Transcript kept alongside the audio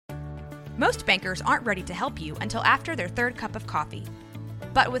Most bankers aren't ready to help you until after their third cup of coffee.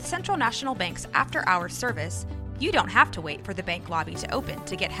 But with Central National Bank's after-hours service, you don't have to wait for the bank lobby to open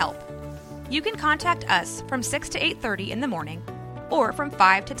to get help. You can contact us from 6 to 8:30 in the morning or from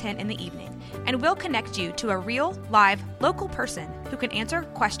 5 to 10 in the evening, and we'll connect you to a real, live, local person who can answer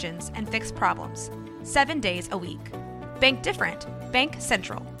questions and fix problems 7 days a week. Bank different. Bank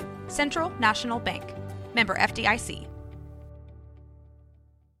Central. Central National Bank. Member FDIC.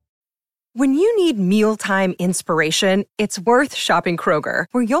 When you need mealtime inspiration, it's worth shopping Kroger,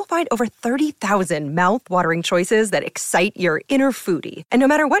 where you'll find over 30,000 mouth-watering choices that excite your inner foodie. And no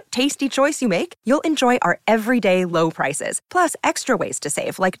matter what tasty choice you make, you'll enjoy our everyday low prices, plus extra ways to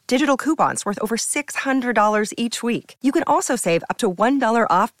save, like digital coupons worth over $600 each week. You can also save up to $1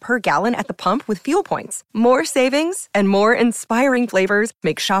 off per gallon at the pump with fuel points. More savings and more inspiring flavors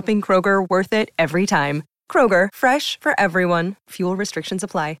make shopping Kroger worth it every time. Kroger, fresh for everyone. Fuel restrictions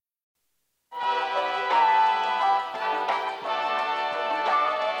apply.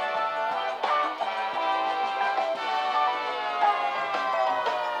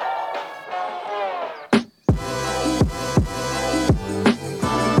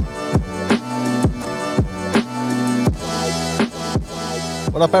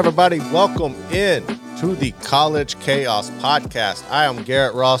 What up, everybody? Welcome in to the College Chaos Podcast. I am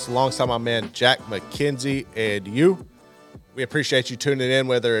Garrett Ross alongside my man Jack McKenzie and you. We appreciate you tuning in,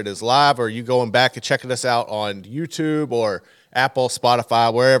 whether it is live or you going back and checking us out on YouTube or Apple,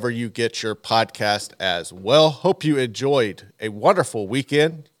 Spotify, wherever you get your podcast as well. Hope you enjoyed a wonderful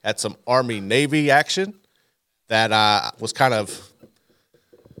weekend. Had some Army-Navy action that I was kind of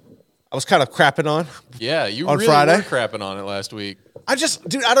crapping on. Yeah, you on really Friday. were crapping on it last week. I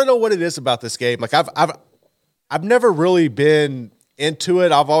don't know what it is about this game. Like I've never really been into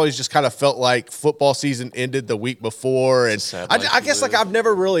it. I've always just kind of felt like football season ended the week before, and I guess like I've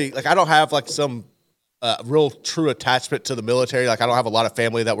never really I don't have like some real true attachment to the military. Like I don't have a lot of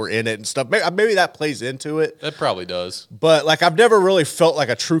family that were in it and stuff. Maybe that plays into it. That probably does. But like I've never really felt like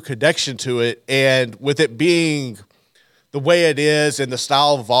a true connection to it, and with it being the way it is and the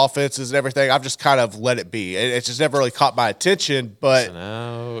style of offenses and everything, I've just kind of let it be. It's just never really caught my attention.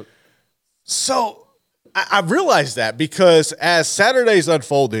 But so I realized that because as Saturday's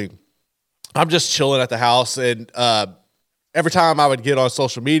unfolding, I'm just chilling at the house, and every time I would get on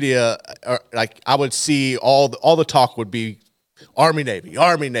social media, like I would see all the talk would be Army Navy,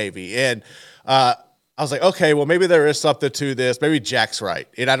 and I was like, okay, well maybe there is something to this. Maybe Jack's right,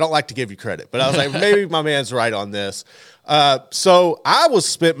 and I don't like to give you credit, but I was like, maybe my man's right on this. So I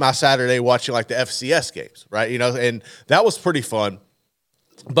spent my Saturday watching like the FCS games, right? You know, and that was pretty fun.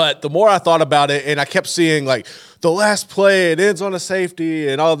 But the more I thought about it, and I kept seeing like the last play, it ends on a safety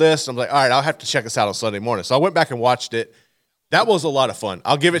and all this, I'm like, all right, I'll have to check this out on Sunday morning. So I went back and watched it. That was a lot of fun.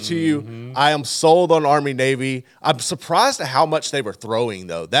 I'll give it to you. I am sold on Army-Navy. I'm surprised at how much they were throwing,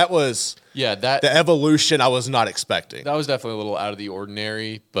 though. That was the evolution I was not expecting. That was definitely a little out of the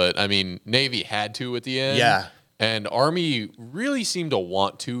ordinary, but I mean, Navy had to at the end. Yeah. And Army really seemed to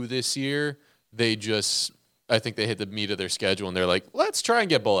want to this year. I think they hit the meat of their schedule, and they're like, let's try and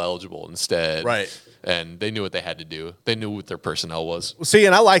get bowl eligible instead. Right. And they knew what they had to do. They knew what their personnel was. See,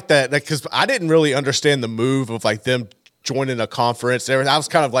 and I like that because I didn't really understand the move of like them joining a conference and everything. I was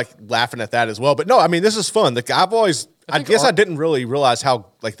kind of like laughing at that as well. But no, I mean, this is fun. Like I guess I didn't really realize how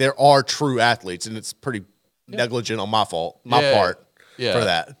like there are true athletes, and it's pretty negligent on my part for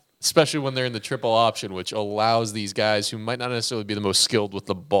that. Especially when they're in the triple option, which allows these guys who might not necessarily be the most skilled with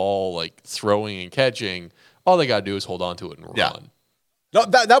the ball, like throwing and catching, all they got to do is hold on to it and run. No,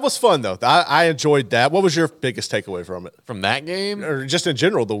 that was fun, though. I enjoyed that. What was your biggest takeaway from it? From that game? Or just in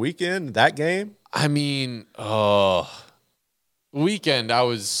general, the weekend, that game? I mean, weekend, I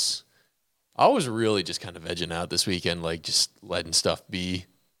was really just kind of edging out this weekend, like just letting stuff be.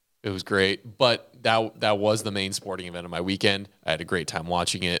 It was great, but that was the main sporting event of my weekend. I had a great time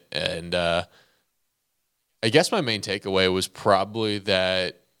watching it, and I guess my main takeaway was probably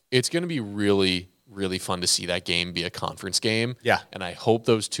that it's going to be really, really fun to see that game be a conference game. Yeah, and I hope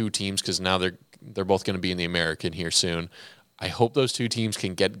those two teams, because now they're both going to be in the American here soon. I hope those two teams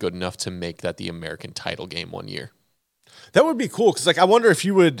can get good enough to make that the American title game one year. That would be cool because, like, I wonder if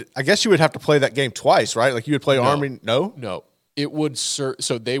you would. I guess you would have to play that game twice, right? Like, you would play Army. No. It would so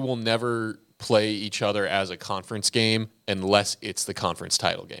they will never play each other as a conference game unless it's the conference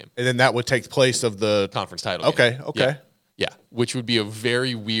title game. And then that would take place of the conference title game. Okay. Yeah, which would be a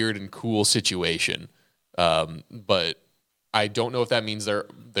very weird and cool situation. But I don't know if that means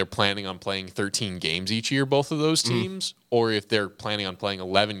they're planning on playing 13 games each year, both of those teams, or if they're planning on playing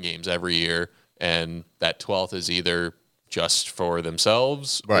 11 games every year, and that 12th is either just for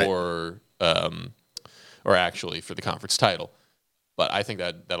themselves Right. or actually for the conference title. But I think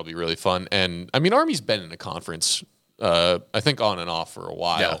that'll be really fun. And I mean, Army's been in a conference, I think on and off for a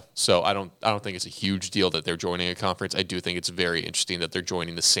while. Yeah. So I don't think it's a huge deal that they're joining a conference. I do think it's very interesting that they're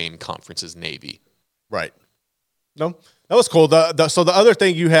joining the same conference as Navy. Right. No, that was cool. So the other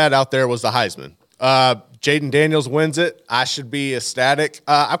thing you had out there was the Heisman. Jaden Daniels wins it. I should be ecstatic.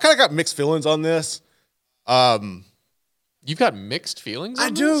 I've kind of got mixed feelings on this. You've got mixed feelings on I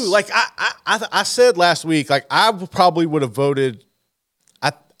do. this? Like I said last week, like I probably would have voted.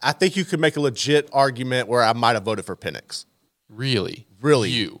 I think you could make a legit argument where I might have voted for Penix. Really?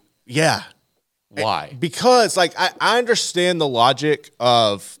 You? Yeah. Why? Because like I understand the logic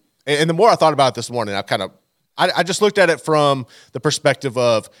of, and the more I thought about it this morning, I just looked at it from the perspective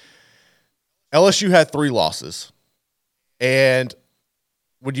of LSU had 3 losses, and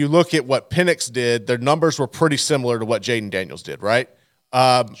when you look at what Penix did, their numbers were pretty similar to what Jaden Daniels did, right?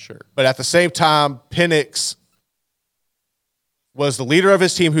 Sure. But at the same time, Penix was the leader of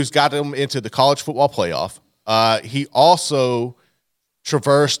his team who's got him into the college football playoff. He also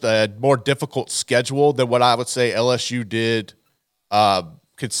traversed a more difficult schedule than what I would say LSU did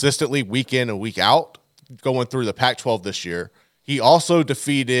consistently week in and week out going through the Pac-12 this year. He also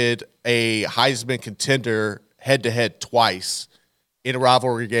defeated a Heisman contender head-to-head twice in a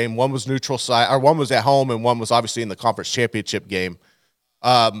rivalry game. One was neutral site, or one was at home, and one was obviously in the conference championship game.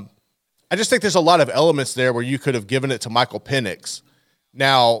 I just think there's a lot of elements there where you could have given it to Michael Penix.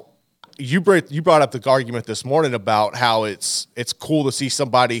 Now, you brought up the argument this morning about how it's cool to see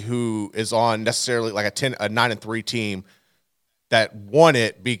somebody who is on necessarily like a 9-3 team that won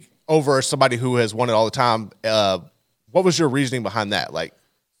it be over somebody who has won it all the time. What was your reasoning behind that?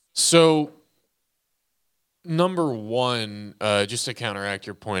 So, number one, just to counteract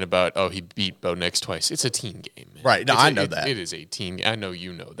your point about, he beat Bo Nix twice. It's a team game, man. Right. No, I know that. It is a team. I know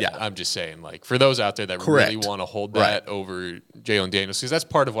you know that. Yeah. I'm just saying, like, for those out there that Correct. really want to hold that over Jalen Daniels, because that's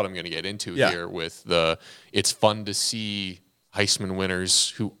part of what I'm going to get into here with it's fun to see Heisman winners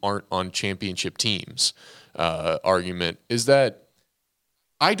who aren't on championship teams argument, is that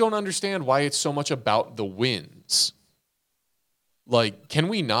I don't understand why it's so much about the wins. Like, can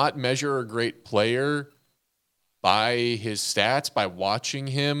we not measure a great player by his stats, by watching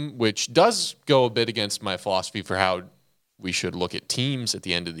him, which does go a bit against my philosophy for how we should look at teams at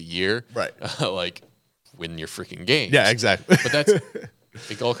the end of the year. Right. Like, win your freaking games. Yeah, exactly. But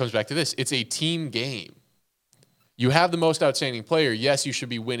it all comes back to this. It's a team game. You have the most outstanding player. Yes, you should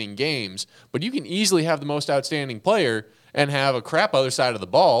be winning games, but you can easily have the most outstanding player and have a crap other side of the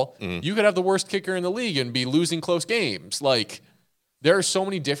ball. Mm. You could have the worst kicker in the league and be losing close games. Like, there are so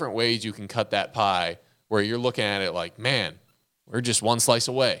many different ways you can cut that pie where you're looking at it like, man, we're just one slice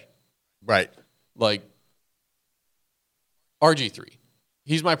away. Right. Like, RG3,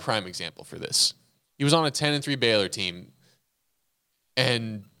 he's my prime example for this. He was on a 10-3 Baylor team,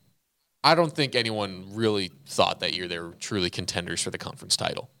 and I don't think anyone really thought that year they were truly contenders for the conference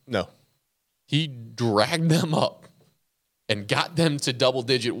title. No. He dragged them up and got them to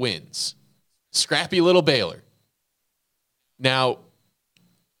double-digit wins. Scrappy little Baylor. Now,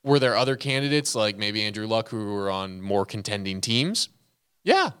 were there other candidates like maybe Andrew Luck who were on more contending teams?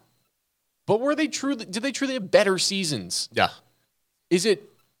 Yeah. But did they truly have better seasons? Yeah.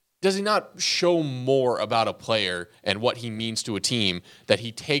 Does he not show more about a player and what he means to a team that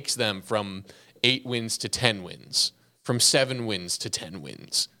he takes them from 8 wins to 10 wins, from 7 wins to 10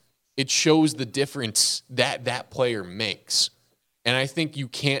 wins? It shows the difference that player makes. And I think you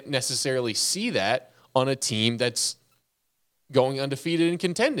can't necessarily see that on a team that's going undefeated and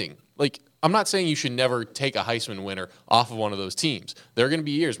contending. Like, I'm not saying you should never take a Heisman winner off of one of those teams. There are going to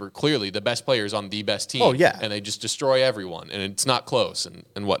be years where clearly the best player is on the best team. Oh, yeah. And they just destroy everyone, and it's not close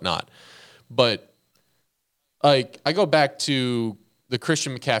and whatnot. But, like, I go back to the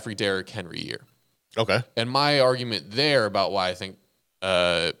Christian McCaffrey, Derrick Henry year. Okay. And my argument there about why I think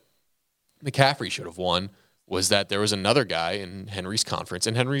McCaffrey should have won was that there was another guy in Henry's conference,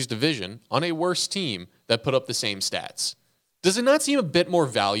 in Henry's division, on a worse team that put up the same stats. Does it not seem a bit more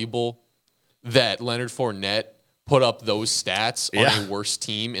valuable that Leonard Fournette put up those stats on a worse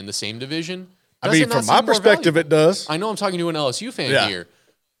team in the same division? I mean, from my perspective, it does. I know I'm talking to an LSU fan here,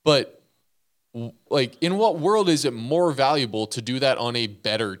 but like, in what world is it more valuable to do that on a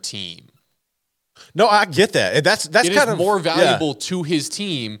better team? No, I get that. That's it kind is of more valuable to his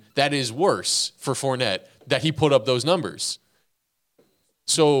team that is worse for Fournette that he put up those numbers.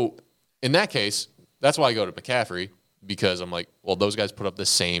 So in that case, that's why I go to McCaffrey, because I'm like, well, those guys put up the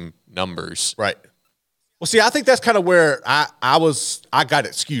same numbers. Right. Well, see, I think that's kind of where I got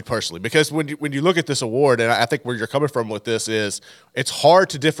it skewed personally, because when you look at this award, and I think where you're coming from with this is it's hard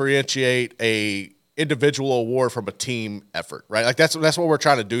to differentiate a individual award from a team effort, right? Like that's what we're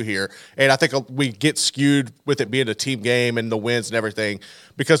trying to do here. And I think we get skewed with it being a team game and the wins and everything,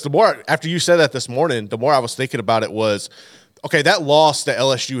 because the more, after you said that this morning, the more I was thinking about it was, okay, that loss that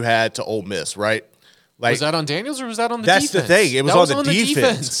LSU had to Ole Miss, right? Like, was that on Daniels or was that on the defense? defense? That's the thing. It was on the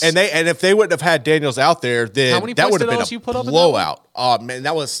defense. And if they wouldn't have had Daniels out there, then that would have been a blowout. Oh, man,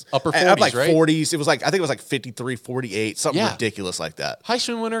 that was upper 40s, like right? 40s. It was like, I think it was like 53, 48, something ridiculous like that.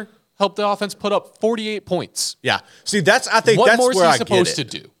 Heisman winner helped the offense put up 48 points. Yeah. See, I think what that's more where is he I supposed get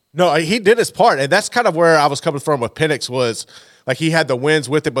it. to do? No, he did his part. And that's kind of where I was coming from with Penix, was like he had the wins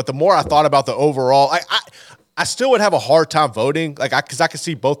with it. But the more I thought about the overall, I still would have a hard time voting, like because I could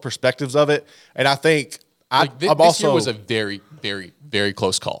see both perspectives of it. And I think this year was a very, very, very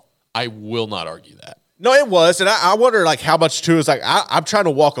close call. I will not argue that. No, it was, and I wonder like how much too is like I'm trying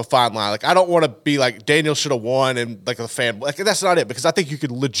to walk a fine line. Like I don't want to be like Daniel should have won and like a fan. Like that's not it, because I think you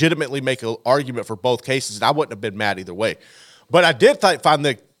could legitimately make an argument for both cases, and I wouldn't have been mad either way. But I did find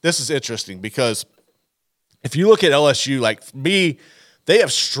that this is interesting, because if you look at LSU, like for me, they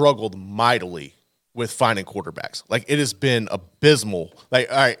have struggled mightily with finding quarterbacks. Like it has been abysmal. Like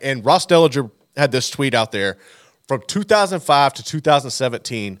all right, and Ross Dellinger had this tweet out there. From 2005 to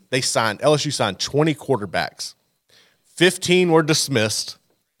 2017, LSU signed 20 quarterbacks. 15 were dismissed,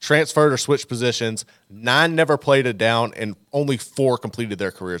 transferred or switched positions. 9 never played a down, and only 4 completed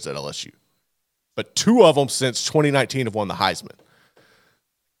their careers at LSU. But 2 of them since 2019 have won the Heisman.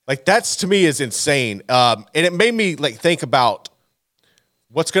 Like that's, to me, is insane. And it made me like think about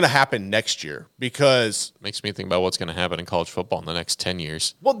what's going to happen next year, because makes me think about what's going to happen in college football in the next 10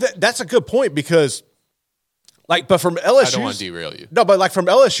 years. Well, that's a good point, because but from LSU, I don't want to derail you. No, but like from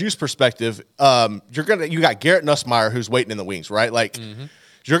LSU's perspective, you got Garrett Nussmeier who's waiting in the wings, right? Like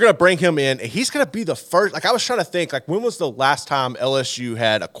you're gonna bring him in, and he's gonna be the first. Like I was trying to think, like when was the last time LSU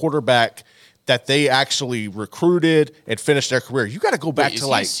had a quarterback that they actually recruited and finished their career? You got to go back to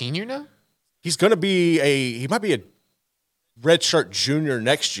like a senior now. He might be a redshirt junior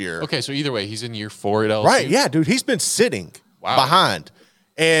next year. Okay, so either way, he's in year 4 at LSU. Right? Yeah, dude, he's been sitting behind.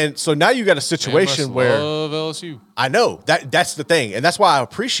 And so now you got a situation where love LSU. I know that's the thing, and that's why I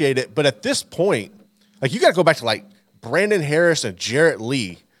appreciate it. But at this point, like you got to go back to like Brandon Harris and Jarrett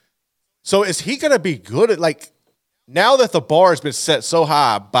Lee. So is he going to be good at, like, now that the bar has been set so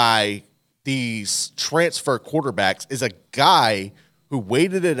high by these transfer quarterbacks, is a guy who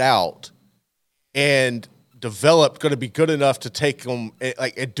waited it out and developed going to be good enough to take them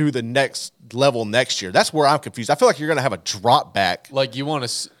and do the next level next year? That's where I'm confused. I feel like you're going to have a drop back. Like you're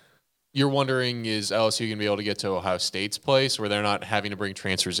wondering, is LSU going to be able to get to Ohio State's place where they're not having to bring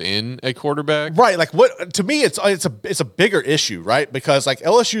transfers in at quarterback? Right. Like what, to me, it's a bigger issue, right? Because like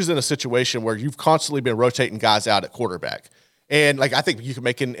LSU's in a situation where you've constantly been rotating guys out at quarterback. And like, I think you can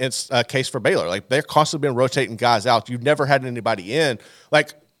make a case for Baylor. Like they're constantly been rotating guys out. You've never had anybody in.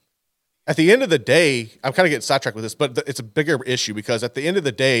 Like, at the end of the day, I'm kind of getting sidetracked with this, but it's a bigger issue, because at the end of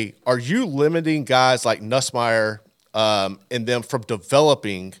the day, are you limiting guys like Nussmeier and them from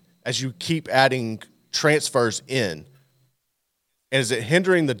developing as you keep adding transfers in? And is it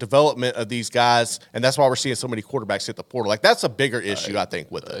hindering the development of these guys? And that's why we're seeing so many quarterbacks hit the portal. Like that's a bigger issue, I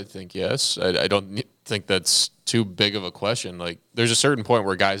think, with it. I think yes. I don't think that's too big of a question. Like there's a certain point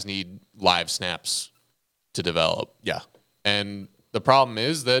where guys need live snaps to develop. Yeah. And the problem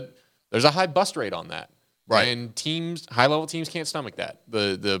is that there's a high bust rate on that. Right. And high-level teams can't stomach that.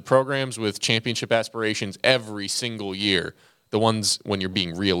 The programs with championship aspirations every single year, the ones, when you're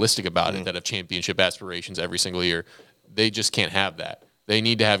being realistic about it, that have championship aspirations every single year, they just can't have that. They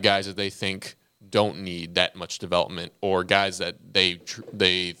need to have guys that they think don't need that much development, or guys that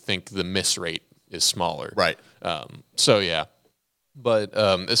they think the miss rate is smaller. Right. So, yeah. But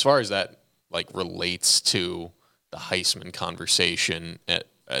as far as that like relates to the Heisman conversation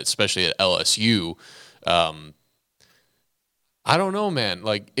especially at LSU, I don't know, man.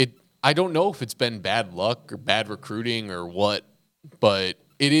 Like I don't know if it's been bad luck or bad recruiting or what, but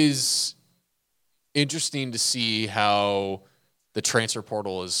it is interesting to see how the transfer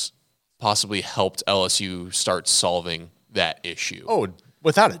portal has possibly helped LSU start solving that issue. Oh,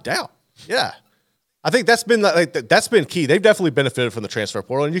 without a doubt. Yeah. I think that's been key. They've definitely benefited from the transfer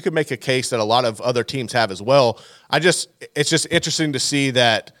portal, and you could make a case that a lot of other teams have as well. It's just interesting to see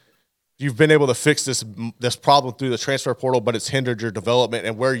that you've been able to fix this problem through the transfer portal, but it's hindered your development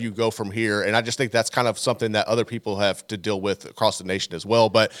and where you go from here. And I just think that's kind of something that other people have to deal with across the nation as well.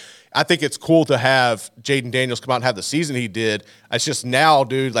 But I think it's cool to have Jaden Daniels come out and have the season he did. It's just now,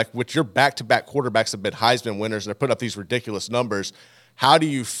 dude, like with your back-to-back quarterbacks have been Heisman winners and they're putting up these ridiculous numbers. How do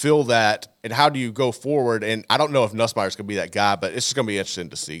you feel that and how do you go forward? And I don't know if Nussmeier's going to be that guy, but it's just going to be interesting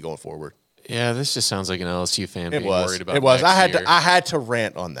to see going forward. Yeah, this just sounds like an LSU fan being worried about it was. next year. I had to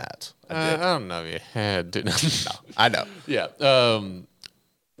rant on that. I don't know if you had to. No, I know. Yeah.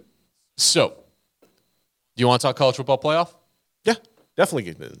 So, do you want to talk college football playoff? Yeah, definitely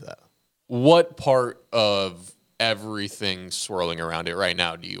get into that. What part of everything swirling around it right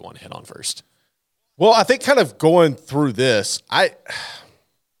now do you want to hit on first? Well, I think kind of going through this, I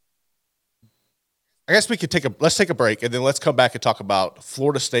guess we could let's take a break and then let's come back and talk about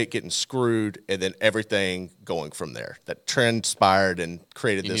Florida State getting screwed and then everything going from there that transpired and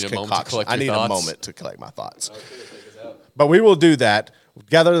created this concoction. I need a moment to collect my thoughts. But we will do that,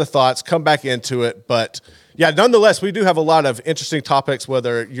 gather the thoughts, come back into it. But yeah, nonetheless, we do have a lot of interesting topics,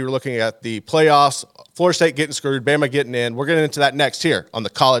 whether you're looking at the playoffs, Florida State getting screwed, Bama getting in. We're getting into that next here on the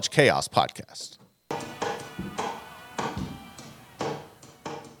College Chaos Podcast.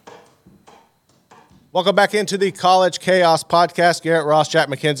 Welcome back into the College Chaos Podcast. Garrett Ross, Jack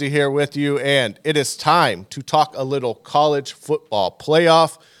McKenzie here with you, and it is time to talk a little college football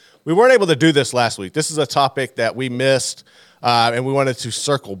playoff. We weren't able to do this last week. This is a topic that we missed, and we wanted to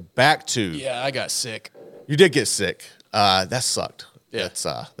circle back to. Yeah, I got sick. You did get sick. That sucked. Yeah.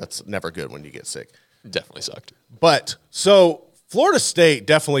 That's never good when you get sick. Definitely sucked. But so Florida State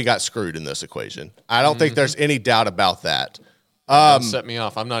definitely got screwed in this equation. I don't think there's any doubt about that. Don't set me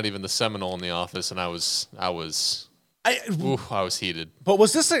off. I'm not even the Seminole in the office, and I was heated. But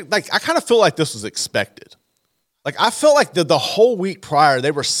was this I kind of feel like this was expected. Like I felt like the whole week prior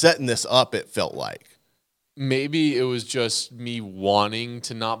they were setting this up. It felt like maybe it was just me wanting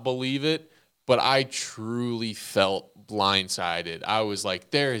to not believe it, but I truly felt blindsided. I was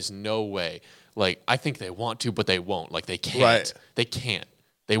like, there is no way. Like I think they want to, but they won't. Like they can't. Right. They can't.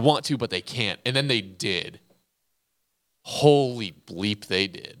 They want to, but they can't. And then they did. Holy bleep, they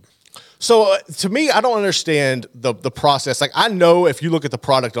did. So to me, I don't understand the process. Like I know if you look at the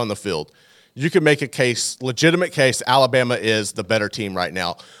product on the field, you can make a case, legitimate case, Alabama is the better team right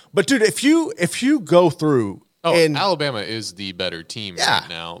now. But dude, if you go through and Alabama is the better team right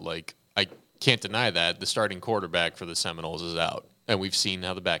now. Like I can't deny that. The starting quarterback for the Seminoles is out, and we've seen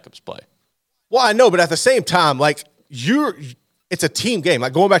how the backups play. Well, I know, but at the same time, like it's a team game.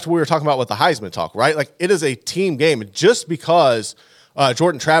 Like going back to what we were talking about with the Heisman talk, right? Like it is a team game. And just because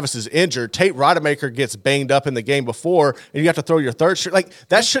Jordan Travis is injured, Tate Rodemaker gets banged up in the game before, and you have to throw your third string. Like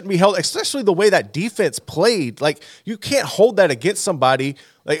that shouldn't be held, especially the way that defense played. Like you can't hold that against somebody.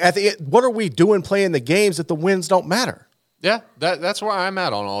 Like what are we doing playing the games if the wins don't matter? Yeah, that's where I'm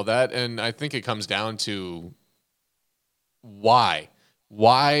at on all that. And I think it comes down to why.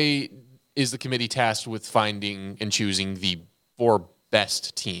 Why is the committee tasked with finding and choosing the 4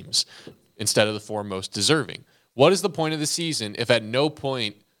 best teams instead of the 4 most deserving? What is the point of the season if at no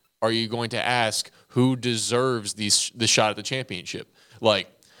point are you going to ask who deserves the shot at the championship? Like,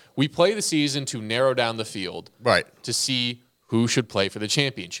 we play the season to narrow down the field, right, to see who should play for the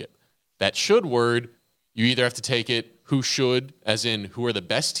championship. That should word, you either have to take it who should, as in who are the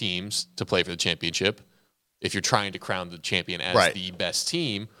best teams to play for the championship, if you're trying to crown the champion as the best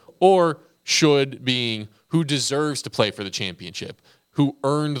team, or should being who deserves to play for the championship, who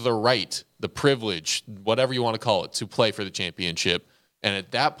earned the right, the privilege, whatever you want to call it, to play for the championship. And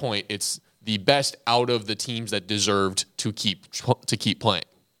at that point, it's the best out of the teams that deserved to keep playing.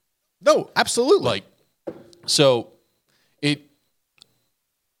 No, absolutely. Like, so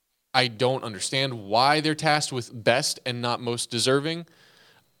I don't understand why they're tasked with best and not most deserving.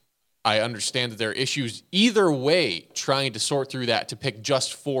 I understand that there are issues either way trying to sort through that to pick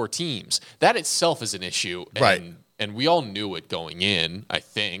just 4 teams. That itself is an issue. Right. And we all knew it going in, I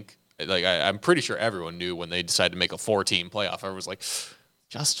think. Like I'm pretty sure everyone knew when they decided to make a 4-team playoff. Everyone was like,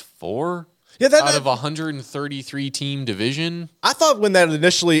 just 4? Yeah, out of a 133-team division? I thought when that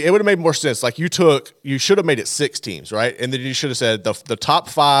initially, it would have made more sense. Like you should have made it 6 teams, right? And then you should have said the top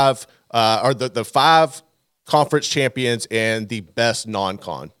 5 or the 5 conference champions and the best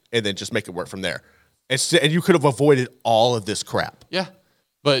non-con. And then just make it work from there. And you could have avoided all of this crap. Yeah.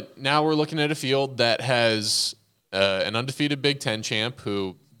 But now we're looking at a field that has an undefeated Big Ten champ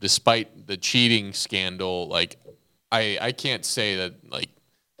who, despite the cheating scandal, like, I can't say that, like,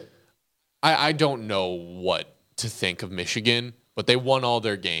 I don't know what to think of Michigan, but they won all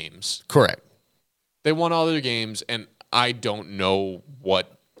their games. Correct. They won all their games, and I don't know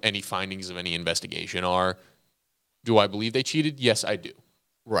what any findings of any investigation are. Do I believe they cheated? Yes, I do.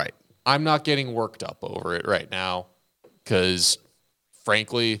 Right. I'm not getting worked up over it right now because,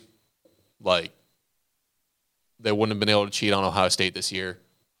 frankly, like, they wouldn't have been able to cheat on Ohio State this year.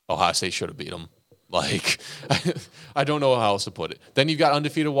 Ohio State should have beat them. Like, I don't know how else to put it. Then you've got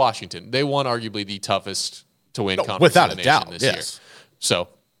undefeated Washington. They won arguably the toughest to win conference without in the a nation doubt, this yes. year. So,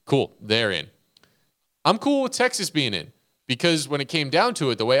 cool. They're in. I'm cool with Texas being in because when it came down to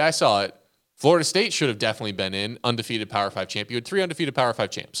it, the way I saw it, Florida State should have definitely been in, undefeated Power 5 champ. You had 3 undefeated Power 5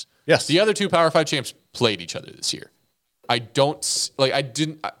 champs. Yes. The other 2 Power 5 champs played each other this year.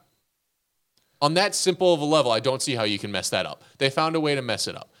 On that simple of a level, I don't see how you can mess that up. They found a way to mess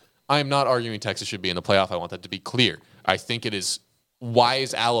it up. I am not arguing Texas should be in the playoff. I want that to be clear. I think it is, why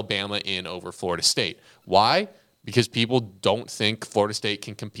is Alabama in over Florida State? Why? Because people don't think Florida State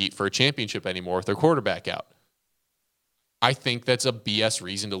can compete for a championship anymore with their quarterback out. I think that's a BS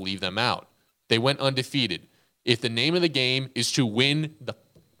reason to leave them out. They went undefeated. If the name of the game is to win the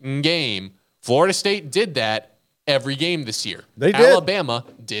game, Florida State did that every game this year. They did. Alabama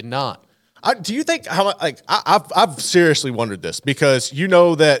did not. Do you think how like I've seriously wondered this because you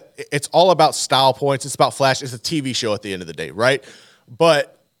know that it's all about style points, it's about flash, it's a TV show at the end of the day, right?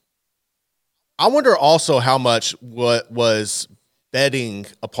 But I wonder also how much what was betting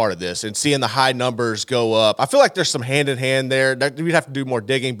a part of this and seeing the high numbers go up. I feel like there's some hand in hand there. We'd have to do more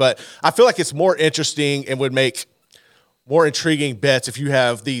digging, but I feel like it's more interesting and would make more intriguing bets if you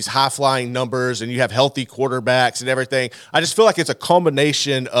have these high-flying numbers and you have healthy quarterbacks and everything. I just feel like it's a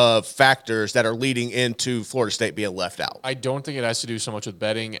combination of factors that are leading into Florida State being left out. I don't think it has to do so much with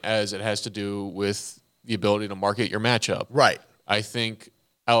betting as it has to do with the ability to market your matchup. Right. I think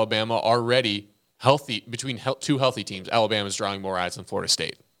Alabama already healthy, between 2 healthy teams, Alabama's drawing more eyes than Florida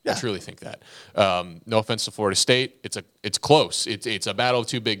State. Yeah. I truly think that. No offense to Florida State. It's close. It's a battle of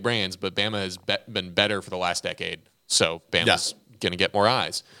 2 big brands, but Bama has been better for the last decade. So Bama's going to get more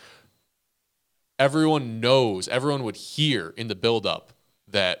eyes. Everyone would hear in the buildup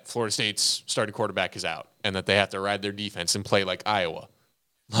that Florida State's starting quarterback is out and that they have to ride their defense and play like Iowa.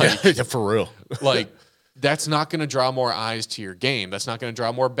 For real. That's not going to draw more eyes to your game. That's not going to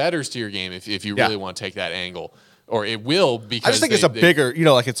draw more bettors to your game if you really want to take that angle. Or it will because I just think it's a bigger,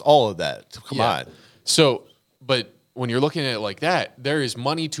 it's all of that. Come on. So, but when you're looking at it like that, there is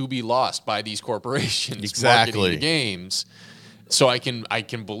money to be lost by these corporations marketing the games. So I can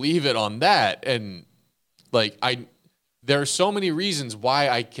believe it on that. And there are so many reasons why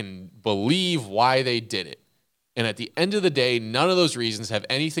I can believe why they did it. And at the end of the day, none of those reasons have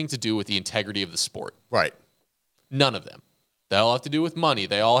anything to do with the integrity of the sport. Right. None of them. They all have to do with money.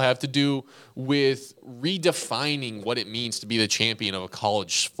 They all have to do with redefining what it means to be the champion of a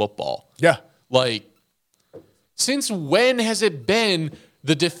college football. Yeah. Since when has it been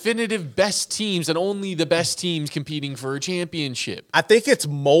the definitive best teams and only the best teams competing for a championship? I think it's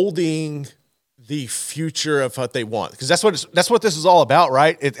molding the future of what they want because that's what this is all about,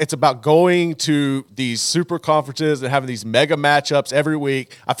 right? It's about going to these super conferences and having these mega matchups every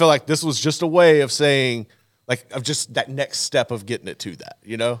week. I feel like this was just a way of saying, of just that next step of getting it to that,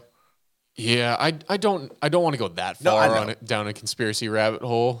 Yeah, I don't want to go that far down a conspiracy rabbit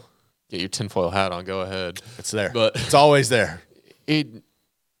hole. Get your tinfoil hat on. Go ahead. It's there, but it's always there.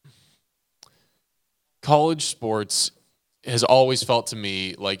 College sports has always felt to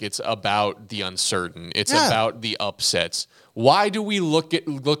me like it's about the uncertain. It's about the upsets. Why do we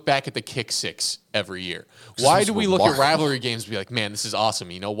look back at the kick six every year? Why do we look at rivalry games and be like, man, this is awesome?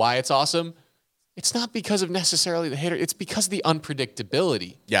 You know why it's awesome? It's not because of necessarily the hitter. It's because of the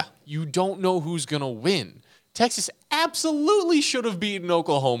unpredictability. Yeah. You don't know who's going to win. Texas absolutely should have beaten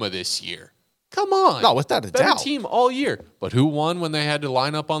Oklahoma this year. Come on. No, without a doubt. Better team all year. But who won when they had to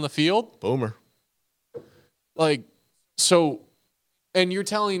line up on the field? Boomer. So, and you're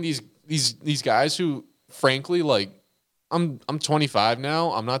telling these guys who, frankly, I'm 25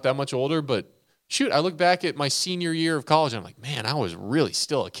 now. I'm not that much older, but shoot, I look back at my senior year of college and I'm like, man, I was really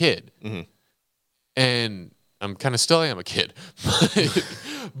still a kid. Mm-hmm. And I'm kind of still am a kid.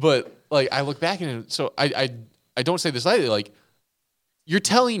 But I look back and so I don't say this lightly. You're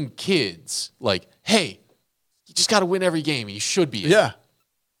telling kids, hey, you just got to win every game. You should be. Yeah.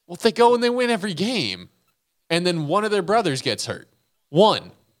 Well, if they go and they win every game, and then one of their brothers gets hurt.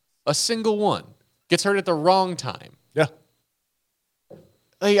 A single one, gets hurt at the wrong time. Yeah.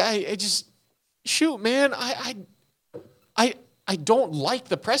 I just, shoot, man, I don't like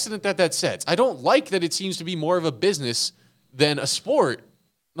the precedent that sets. I don't like that it seems to be more of a business than a sport.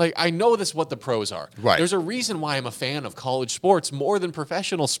 I know that's what the pros are. Right. There's a reason why I'm a fan of college sports more than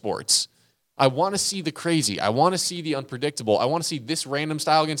professional sports. I want to see the crazy. I want to see the unpredictable. I want to see this random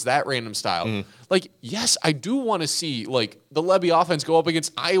style against that random style. Like, yes, I do want to see like the Levy offense go up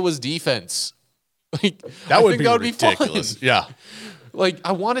against Iowa's defense. Like that would be Be ridiculous. fun. Yeah. Like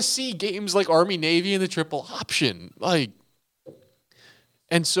I want to see games like Army Navy and the triple option. Like,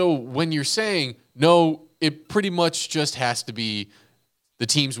 and so when you're saying no, it pretty much just has to be the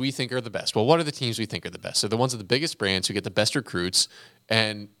teams we think are the best. Well, what are the teams we think are the best? They're the ones with the biggest brands who get the best recruits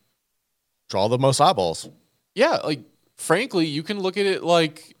and draw the most eyeballs. Yeah, like frankly, you can look at it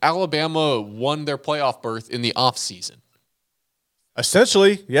like Alabama won their playoff berth in the offseason.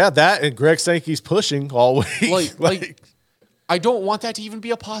 Essentially, yeah, that and Greg Sankey's pushing all week. Like, I don't want that to even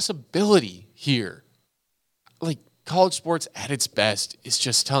be a possibility here. Like college sports at its best is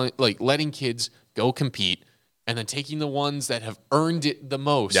just letting kids go compete and then taking the ones that have earned it the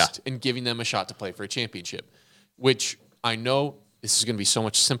most and giving them a shot to play for a championship, which I know this is going to be so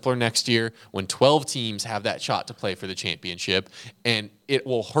much simpler next year when 12 teams have that shot to play for the championship, and it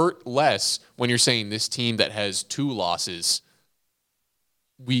will hurt less when you're saying this team that has 2 losses,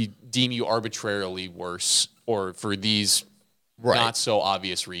 we deem you arbitrarily worse, or for these not so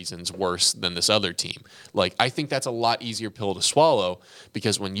obvious reasons worse than this other team. Like, I think that's a lot easier pill to swallow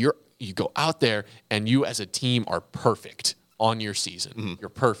because when you go out there and you as a team are perfect on your season, you're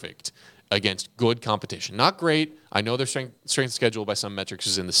perfect against good competition. Not great. I know their strength schedule by some metrics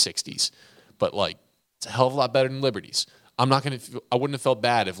is in the 60s, but like it's a hell of a lot better than Liberty's. I wouldn't have felt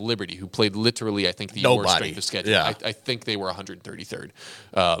bad if Liberty, who played literally, I think, the worst strength of schedule. Yeah. I think they were 133rd.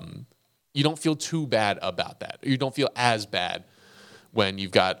 You don't feel too bad about that. You don't feel as bad when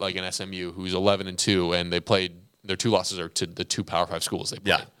you've got like an SMU who's 11-2 and they played their 2 losses are to the 2 Power 5 schools they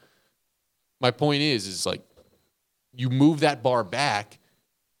played. Yeah. My point is like you move that bar back,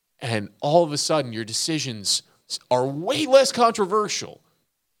 and all of a sudden your decisions are way less controversial.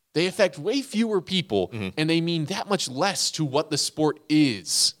 They affect way fewer people, and they mean that much less to what the sport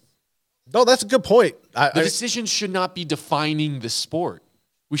is. No, that's a good point. The decisions should not be defining the sport.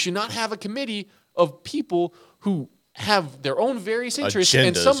 We should not have a committee of people who have their own various interests, agendas,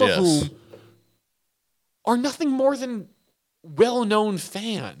 and some of whom are nothing more than well-known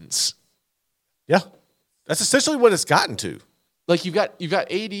fans. Yeah, that's essentially what it's gotten to. Like you've got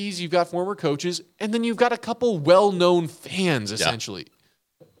ADs, you've got former coaches, and then you've got a couple well-known fans essentially.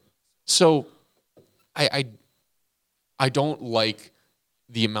 Yeah. So, I don't like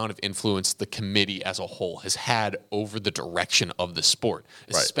the amount of influence the committee as a whole has had over the direction of the sport,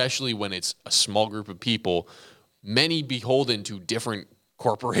 especially when it's a small group of people, many beholden to different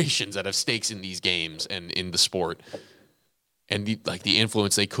corporations that have stakes in these games and in the sport. And the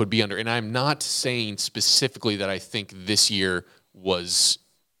influence they could be under. And I'm not saying specifically that I think this year was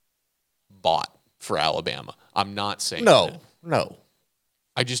bought for Alabama. I'm not saying that. No.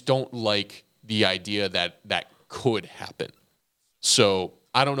 I just don't like the idea that that could happen. So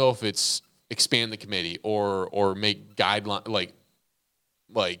I don't know if it's expand the committee or make guideline like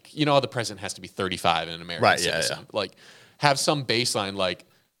you know how the president has to be 35 in an American citizen. Yeah. Like have some baseline, like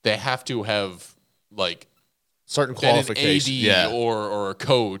they have to have like certain qualifications, an AD or a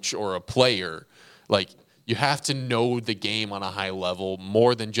coach or a player. Like you have to know the game on a high level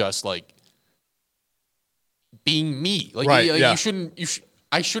more than just like being me. Like,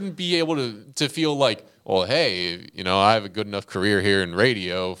 I shouldn't be able to feel like, well, hey, you know, I have a good enough career here in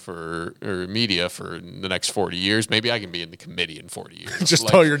radio or media for the next 40 years. Maybe I can be in the committee in 40 years. Just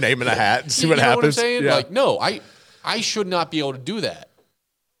throw your name in a hat and see what happens. Know what I'm saying? Yeah. Like, no, I should not be able to do that.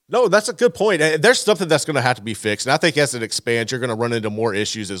 No, that's a good point. There's something that's going to have to be fixed. And I think as it expands, you're going to run into more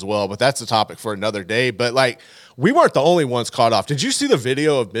issues as well. But that's a topic for another day. But, like, we weren't the only ones caught off. Did you see the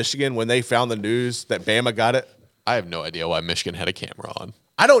video of Michigan when they found the news that Bama got it? I have no idea why Michigan had a camera on.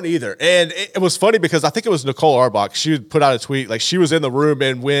 I don't either. And it was funny because I think it was Nicole Arbach. She put out a tweet. Like, she was in the room,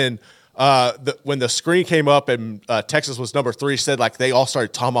 and when the screen came up and Texas was number 3, said like they all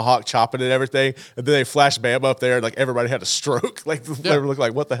started tomahawk chopping and everything, and then they flashed Bama up there, and like everybody had a stroke. Like they looked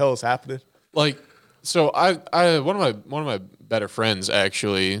like, what the hell is happening? Like, so I one of my better friends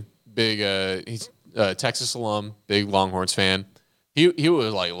actually, big he's Texas alum, big Longhorns fan. He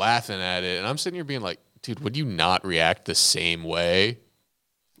was like laughing at it, and I'm sitting here being like, dude, would you not react the same way?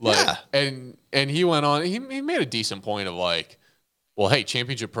 Like, yeah. And he went on. He made a decent point of like, well, hey,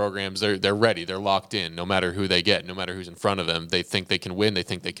 championship programs, they're ready. They're locked in. No matter who they get, no matter who's in front of them, they think they can win. They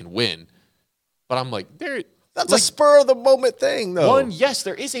think they can win. But I'm like, that's like, a spur-of-the-moment thing, though. One, yes,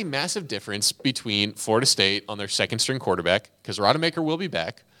 there is a massive difference between Florida State on their second-string quarterback, because Rodemaker will be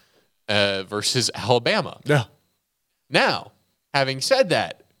back, versus Alabama. Yeah. Now, having said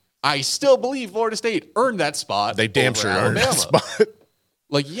that, I still believe Florida State earned that spot. They damn sure earned that spot.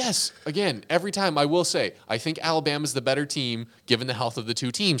 Like, yes, again, every time I will say, I think Alabama's the better team given the health of the two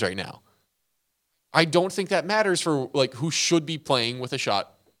teams right now. I don't think that matters for like who should be playing with a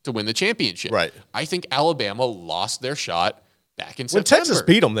shot to win the championship. Right. I think Alabama lost their shot back in When September. Texas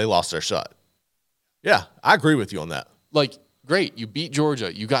beat them, they lost their shot. Yeah, I agree with you on that. Like, great, you beat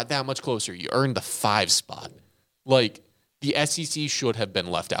Georgia. You got that much closer. You earned the 5 spot. Like, the SEC should have been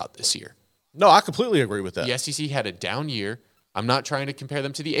left out this year. No, I completely agree with that. The SEC had a down year. I'm not trying to compare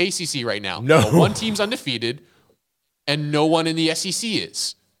them to the ACC right now. No. But one team's undefeated, and no one in the SEC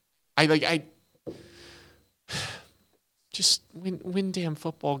is. I just win damn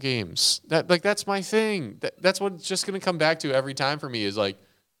football games. That's my thing. That's what it's just going to come back to every time for me is like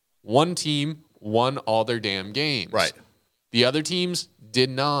one team won all their damn games. Right. The other teams did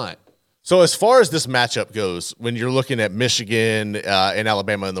not. So as far as this matchup goes, when you're looking at Michigan and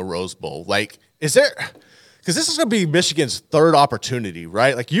Alabama in the Rose Bowl, like, is there – because this is going to be Michigan's third opportunity,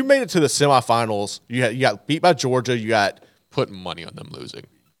 right? Like, you made it to the semifinals. You got beat by Georgia. You got – putting money on them losing.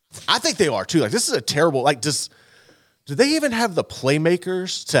 I think they are, too. Like, this is a terrible – like, do they even have the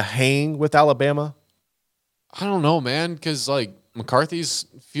playmakers to hang with Alabama? I don't know, man, because, like,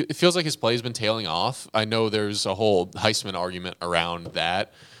 it feels like his play has been tailing off. I know there's a whole Heisman argument around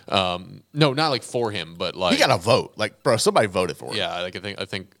that. No, not like for him, but like he got a vote. Like, bro, somebody voted for him. Yeah, like I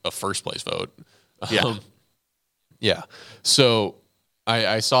think a first place vote. Yeah, yeah. So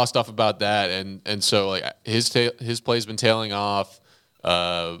I saw stuff about that, and so like his play's been tailing off.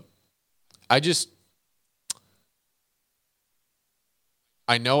 I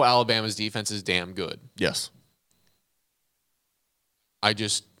know Alabama's defense is damn good. Yes. I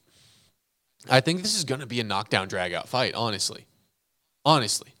think this is going to be a knockdown, drag-out fight, honestly.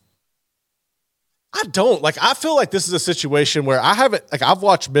 Honestly. I don't. Like, I feel like this is a situation where I've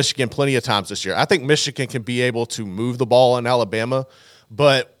watched Michigan plenty of times this year. I think Michigan can be able to move the ball in Alabama,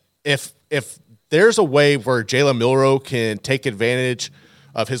 but if there's a way where Jalen Milroe can take advantage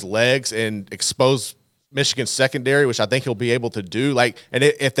of his legs and expose Michigan's secondary, which I think he'll be able to do, like, and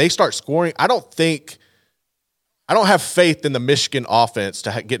if they start scoring, I don't have faith in the Michigan offense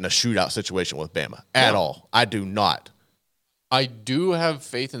to get in a shootout situation with Bama at all. I do not. I do have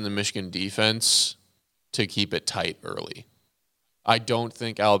faith in the Michigan defense to keep it tight early. I don't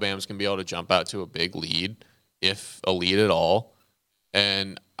think Alabama's going to be able to jump out to a big lead, if a lead at all.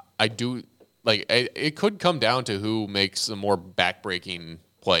 And I do, like, it could come down to who makes the more backbreaking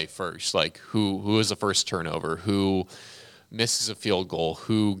play first. Like, who is the first turnover, who misses a field goal,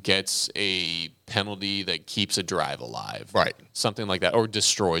 who gets a penalty that keeps a drive alive. Right. Something like that, or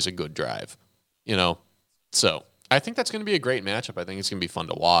destroys a good drive, So I think that's going to be a great matchup. I think it's going to be fun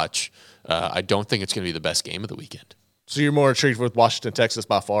to watch. I don't think it's going to be the best game of the weekend. So you're more intrigued with Washington, Texas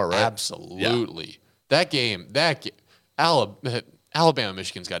by far, right? Absolutely. Yeah. That game, Alabama,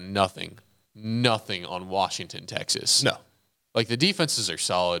 Michigan's got nothing on Washington, Texas. No. Like, the defenses are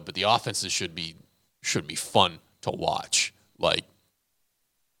solid, but the offenses should be fun to watch. Like,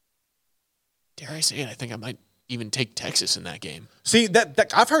 dare I say it, I think I might even take Texas in that game. See,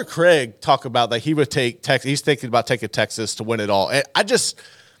 that I've heard Craig talk about that he would take Texas. He's thinking about taking Texas to win it all. And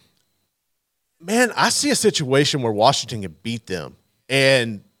I see a situation where Washington can beat them,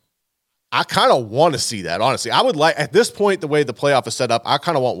 and I kind of want to see that, honestly. I would like, at this point, the way the playoff is set up, I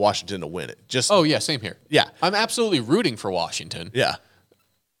kind of want Washington to win it. Oh, yeah, same here. Yeah. I'm absolutely rooting for Washington. Yeah.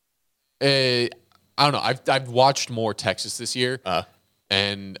 I don't know. I've watched more Texas this year,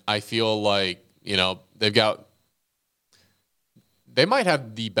 and I feel like, they might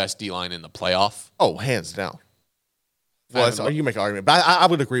have the best D-line in the playoff. Oh, hands down. Well, you make an argument, but I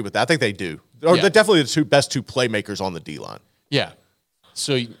would agree with that. I think they do. Or Yeah. they're definitely the best two playmakers on the D-line. Yeah.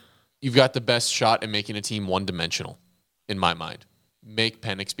 So you've got the best shot at making a team one-dimensional, in my mind. Make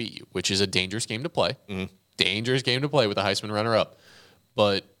Penix beat you, which is a dangerous game to play. Mm-hmm. Dangerous game to play with a Heisman runner-up.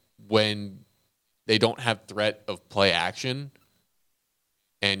 But when they don't have threat of play action,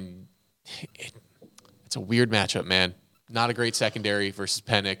 and it's a weird matchup, man. Not a great secondary versus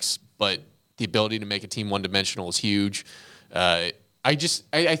Penix, but the ability to make a team one-dimensional is huge. I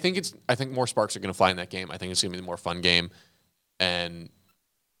think more sparks are going to fly in that game. I think it's going to be the more fun game. And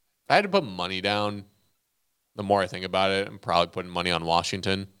if I had to put money down, the more I think about it, I'm probably putting money on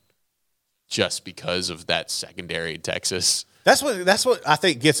Washington just because of that secondary Texas. That's what I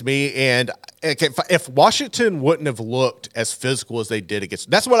think gets me. And if Washington wouldn't have looked as physical as they did against,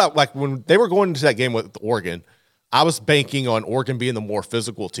 that's what I like when they were going into that game with Oregon. I was banking on Oregon being the more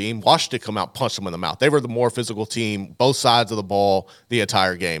physical team. Washington come out and punch them in the mouth. They were the more physical team, both sides of the ball the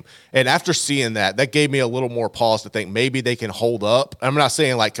entire game. And after seeing that gave me a little more pause to think maybe they can hold up. I'm not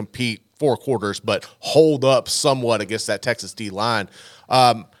saying like compete 4 quarters, but hold up somewhat against that Texas D line.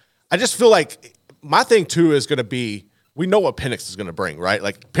 I just feel like my thing too is going to be, we know what Penix is going to bring, right?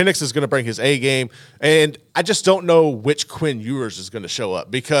 Like Penix is going to bring his A game, and I just don't know which Quinn Ewers is going to show up,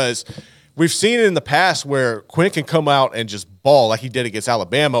 because we've seen it in the past where Quinn can come out and just ball like he did against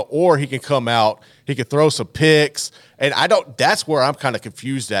Alabama, or he can come out, he can throw some picks, and that's where I'm kind of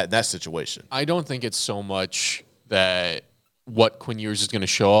confused at in that situation. I don't think it's so much that what Quinn Ewers is going to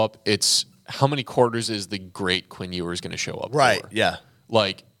show up, it's how many quarters is the great Quinn Ewers going to show up Right, for. yeah.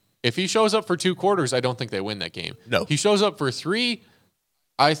 Like, if he shows up for 2 quarters, I don't think they win that game. No. He shows up for 3,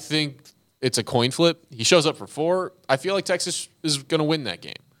 I think it's a coin flip. He shows up for 4, I feel like Texas is going to win that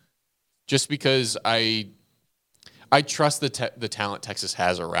game. Just because I trust the talent Texas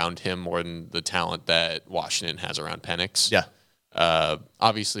has around him more than the talent that Washington has around Penix. Yeah.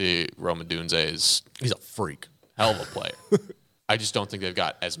 Obviously, Rome Odunze He's a freak. hell of a player. I just don't think they've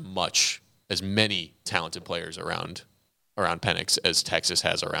got as many talented players around Penix as Texas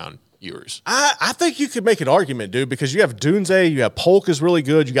has around Ewers. I think you could make an argument, dude, because you have Dunze, you have Polk is really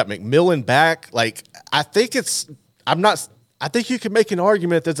good, you got McMillan back. Like, I think you could make an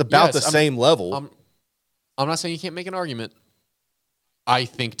argument that's about the same level. I'm not saying you can't make an argument. I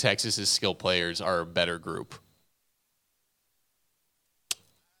think Texas's skill players are a better group.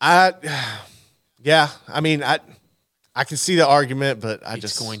 Yeah, I mean, I can see the argument, but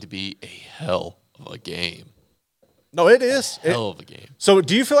It's going to be a hell of a game. No, it is. Hell of a game. So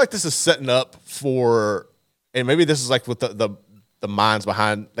do you feel like this is setting up for, and maybe this is like with the minds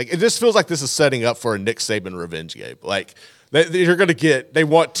behind, like, it just feels like this is setting up for a Nick Saban revenge game. Like, you're going to they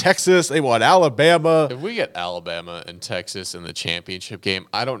want Texas, they want Alabama. If we get Alabama and Texas in the championship game,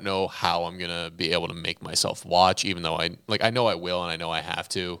 I don't know how I'm going to be able to make myself watch, even though I know I will and I know I have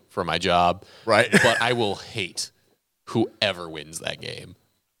to for my job. Right. But I will hate whoever wins that game.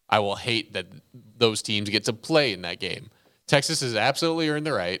 I will hate that those teams get to play in that game. Texas has absolutely earned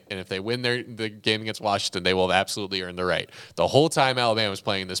the right, and if they win the game against Washington, they will have absolutely earned the right. The whole time Alabama was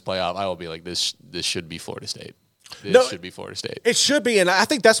playing this playoff, I will be like, this should be Florida State. This should be Florida State. It should be, and I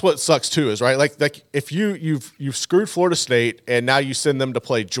think that's what sucks too, is right. Like if you've screwed Florida State, and now you send them to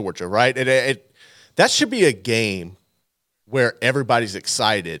play Georgia, right? That should be a game where everybody's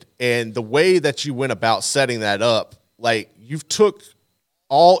excited, and the way that you went about setting that up, like, you've took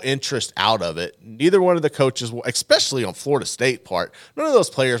all interest out of it. Neither one of the coaches, especially on Florida State part, none of those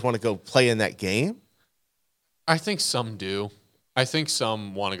players want to go play in that game. I think some do. I think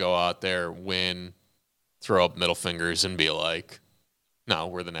some want to go out there, win, throw up middle fingers, and be like, no,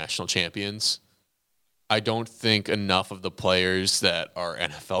 we're the national champions. I don't think enough of the players that are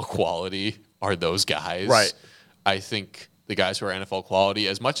NFL quality are those guys. Right. I think the guys who are NFL quality,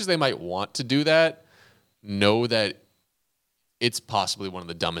 as much as they might want to do that, know that it's possibly one of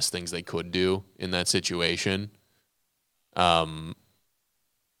the dumbest things they could do in that situation.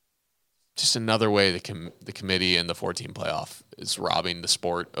 Just another way the committee and the 14 playoff is robbing the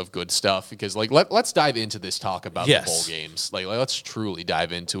sport of good stuff. Because, like, let's dive into this talk about the bowl games. Like, let's truly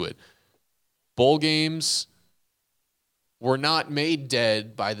dive into it. Bowl games were not made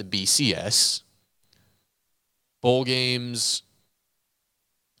dead by the BCS. Bowl games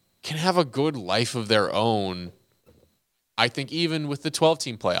can have a good life of their own. I think even with the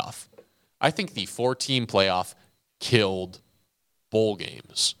 12-team playoff. I think the 4-team playoff killed bowl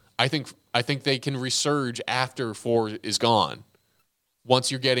games. I think they can resurge after 4 is gone. Once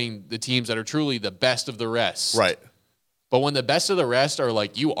you're getting the teams that are truly the best of the rest. Right. But when the best of the rest are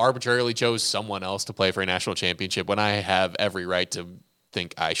like, you arbitrarily chose someone else to play for a national championship when I have every right to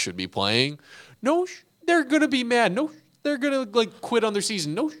think I should be playing. No, they're going to be mad. No, they're going to like quit on their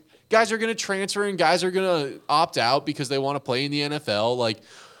season. No, guys are going to transfer and guys are going to opt out because they want to play in the NFL. Like,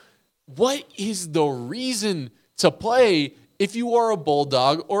 what is the reason to play if you are a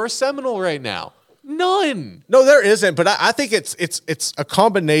Bulldog or a Seminole right now? None. No, there isn't. But I think it's a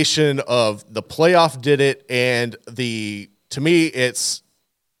combination of the playoff did it, and to me it's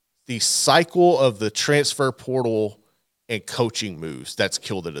the cycle of the transfer portal and coaching moves that's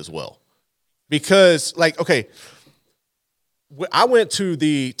killed it as well. Because, like, okay, I went to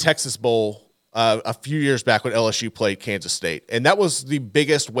the Texas Bowl a few years back when LSU played Kansas State, and that was the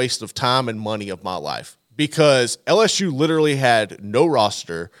biggest waste of time and money of my life because LSU literally had no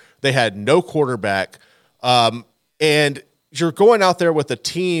roster. They had no quarterback, and you're going out there with a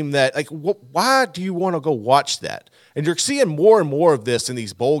team that, like, why do you want to go watch that? And you're seeing more and more of this in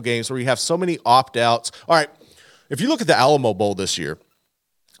these bowl games where you have so many opt-outs. All right, if you look at the Alamo Bowl this year,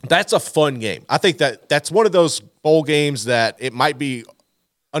 that's a fun game. I think that's one of those bowl games that it might be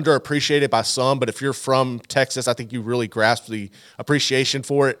underappreciated by some, but if you're from Texas, I think you really grasp the appreciation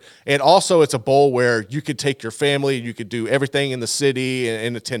for it. And also it's a bowl where you could take your family, you could do everything in the city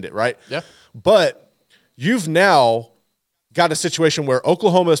and attend it, right? Yeah. But you've now got a situation where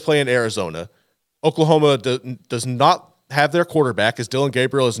Oklahoma is playing Arizona. Oklahoma does not have their quarterback, as Dylan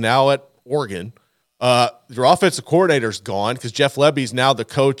Gabriel is now at Oregon. Their offensive coordinator's gone because Jeff Lebby's now the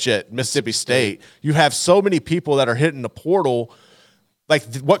coach at Mississippi State. You have so many people that are hitting the portal. Like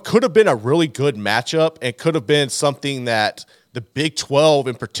what could have been a really good matchup and could have been something that the Big 12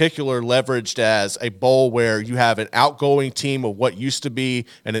 in particular leveraged as a bowl where you have an outgoing team of what used to be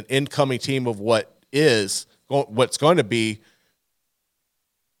and an incoming team of what's going to be.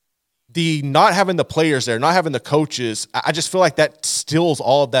 The not having the players there, not having the coaches, I just feel like that steals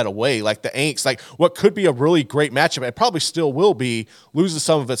all of that away. Like the angst, like what could be a really great matchup, it probably still will be, loses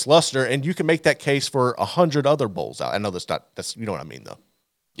some of its luster, and you can make that case for 100 other bowls out. I know that's you know what I mean though.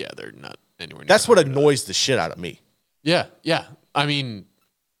 Yeah, they're not anywhere near. That's what annoys the shit out of me. Yeah. I mean,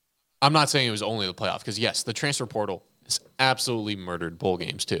 I'm not saying it was only the playoff because yes, the transfer portal has absolutely murdered bowl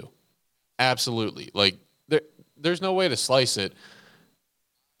games too. Absolutely, like there's no way to slice it.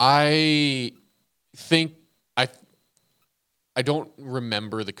 I think I don't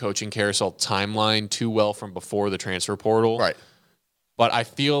remember the coaching carousel timeline too well from before the transfer portal. Right. But I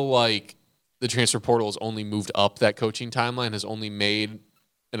feel like the transfer portal has only moved up that coaching timeline, has only made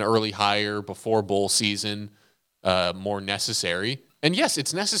an early hire before bowl season more necessary. And yes,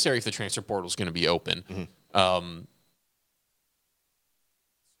 it's necessary if the transfer portal is going to be open. Mm-hmm.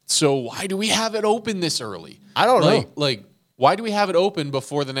 So why do we have it open this early? I don't know. Why do we have it open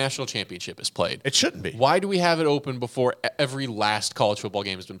before the national championship is played? It shouldn't be. Why do we have it open before every last college football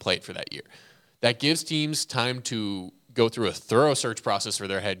game has been played for that year? That gives teams time to go through a thorough search process for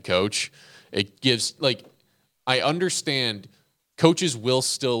their head coach. It gives, I understand coaches will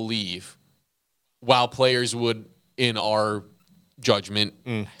still leave while players would, in our judgment,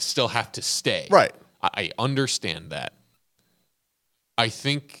 still have to stay. Right. I understand that. I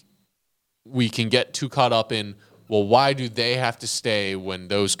think we can get too caught up in, well, why do they have to stay when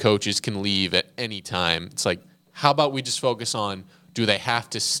those coaches can leave at any time? It's like, how about we just focus on, do they have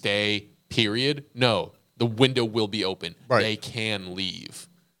to stay, period? No, the window will be open. Right. They can leave.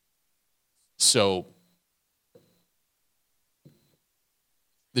 So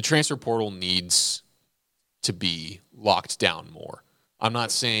the transfer portal needs to be locked down more. I'm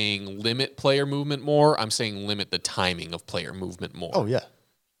not saying limit player movement more. I'm saying limit the timing of player movement more. Oh, yeah.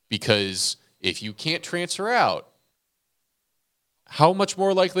 Because if you can't transfer out, how much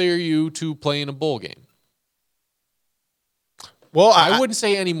more likely are you to play in a bowl game? Well, I wouldn't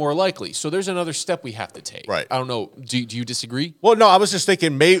say any more likely. So there's another step we have to take. Right. I don't know. Do you disagree? Well, no, I was just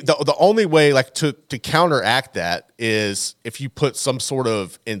thinking maybe the only way to counteract that is if you put some sort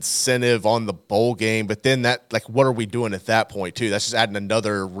of incentive on the bowl game, but then that, what are we doing at that point too? That's just adding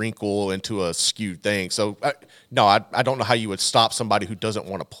another wrinkle into a skewed thing. So no, I don't know how you would stop somebody who doesn't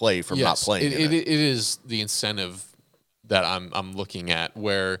want to play from not playing. It is the incentive that I'm looking at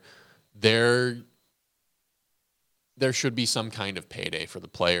where there should be some kind of payday for the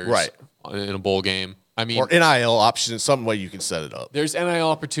players in a bowl game. I mean, or NIL options, some way you can set it up. There's NIL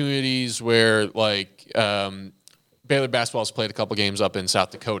opportunities where Baylor basketball has played a couple games up in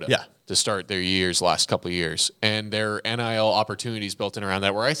South Dakota to start their last couple of years. And there are NIL opportunities built in around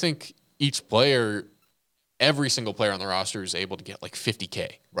that where I think each player, every single player on the roster is able to get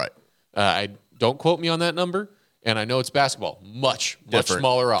 $50K. Right. I don't quote me on that number. And I know it's basketball, much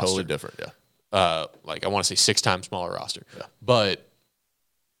smaller roster. Totally different, yeah. I want to say 6 times smaller roster. Yeah. But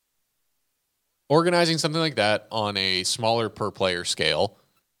organizing something like that on a smaller per player scale,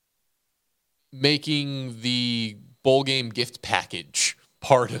 making the bowl game gift package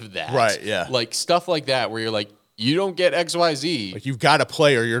part of that. Right, yeah. Stuff like that where you're you don't get XYZ. You've got to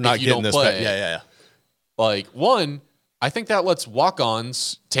play or you're not getting this. Yeah. One, I think that lets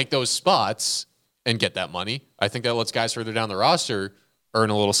walk-ons take those spots and get that money. I think that lets guys further down the roster earn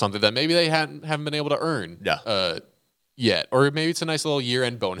a little something that maybe they haven't been able to earn yet. Or maybe it's a nice little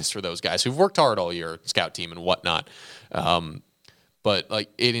year-end bonus for those guys who've worked hard all year, scout team and whatnot. But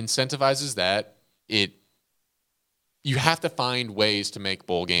it incentivizes that. You have to find ways to make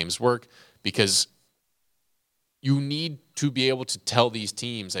bowl games work because you need to be able to tell these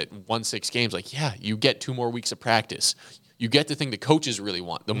teams at 1-6 games, you get 2 more weeks of practice. You get the thing the coaches really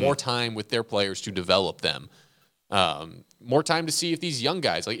want, the more time with their players to develop them. More time to see if these young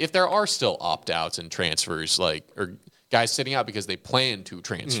guys, if there are still opt-outs and transfers, or guys sitting out because they plan to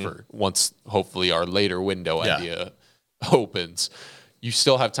transfer once hopefully our later window idea opens, you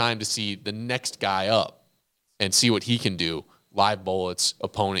still have time to see the next guy up and see what he can do live bullets,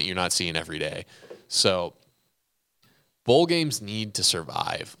 opponent you're not seeing every day. So bowl games need to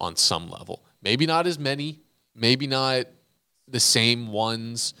survive on some level. Maybe not as many, maybe not the same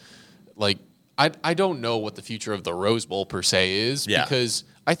ones. Like, I don't know what the future of the Rose Bowl per se is, because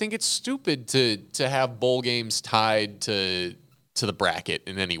I think it's stupid to have bowl games tied to the bracket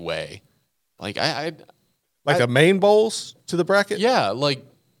in any way. Like the main bowls to the bracket? Yeah, like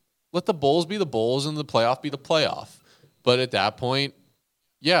let the bowls be the bowls and the playoff be the playoff. But at that point,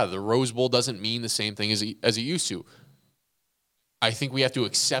 yeah, the Rose Bowl doesn't mean the same thing as it used to. I think we have to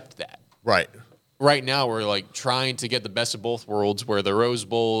accept that. Right. Right now, we're like trying to get the best of both worlds, where the Rose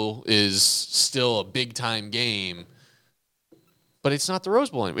Bowl is still a big time game, but it's not the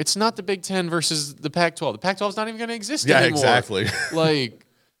Rose Bowl anymore. It's not the Big Ten versus the Pac-12. The Pac-12 is not even going to exist anymore. Yeah, exactly. Like,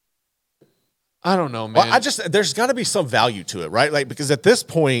 I don't know, man. Well, there's got to be some value to it, right? Like, because at this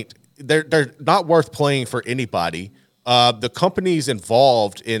point, they're not worth playing for anybody. The companies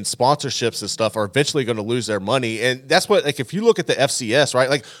involved in sponsorships and stuff are eventually going to lose their money. And that's what, like, if you look at the FCS,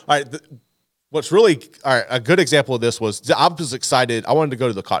 right? Like, all right, what's really a good example of this was I was excited. I wanted to go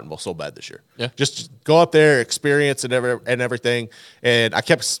to the Cotton Bowl so bad this year. Yeah. Just go up there, experience and everything. And I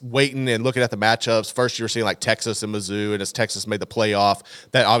kept waiting and looking at the matchups. First, you were seeing like Texas and Mizzou, and as Texas made the playoff,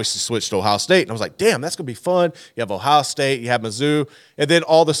 that obviously switched to Ohio State. And I was like, damn, that's going to be fun. You have Ohio State, you have Mizzou, and then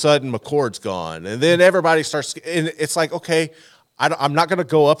all of a sudden McCord's gone. And then everybody starts, and it's like, okay, I'm not going to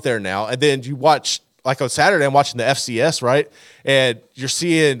go up there now. And then you watch, like on Saturday, I'm watching the FCS, right? And you're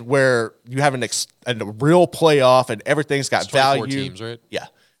seeing where you have a real playoff and everything's got value. 24 teams, right? Yeah.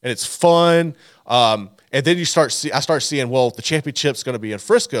 And it's fun. And then I start seeing, well, the championship's going to be in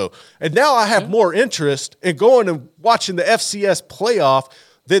Frisco. And now I have more interest in going and watching the FCS playoff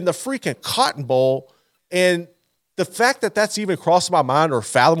than the freaking Cotton Bowl. And the fact that that's even crossed my mind or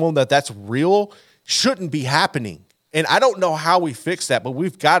fathomable that that's real shouldn't be happening. And I don't know how we fix that, but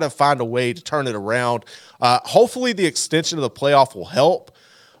we've got to find a way to turn it around. Hopefully the extension of the playoff will help.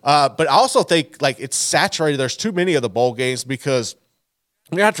 But I also think like it's saturated. There's too many of the bowl games because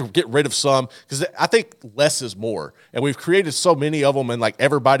we have to get rid of some, because I think less is more. And we've created so many of them, and like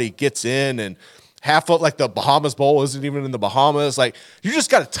everybody gets in, and half of like the Bahamas Bowl isn't even in the Bahamas. Like, you just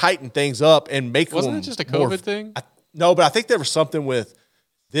got to tighten things up and make Wasn't them it just a COVID thing? No, but I think there was something with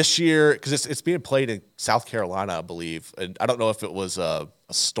this year, because it's being played in South Carolina, I believe. And I don't know if it was a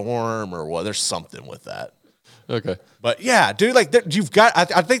storm or what. There's something with that. Okay. But yeah, dude, like you've got,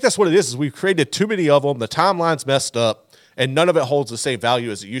 I think that's what it is we've created too many of them. The timeline's messed up, and none of it holds the same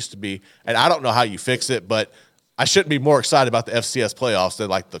value as it used to be. And I don't know how you fix it, but I shouldn't be more excited about the FCS playoffs than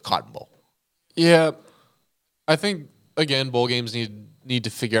like the Cotton Bowl. Yeah. I think, again, bowl games need to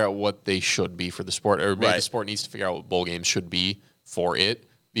figure out what they should be for the sport, or maybe the sport needs to figure out what bowl games should be for it,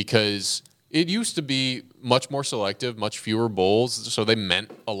 because it used to be much more selective, much fewer bowls, so they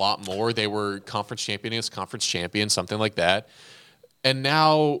meant a lot more. They were conference champion against conference champion, something like that. And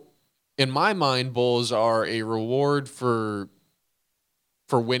now, in my mind, bowls are a reward for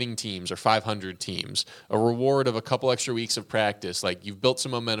winning teams or 500 teams, a reward of a couple extra weeks of practice. Like, you've built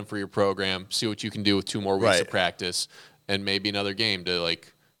some momentum for your program, see what you can do with 2 more weeks of practice, and maybe another game to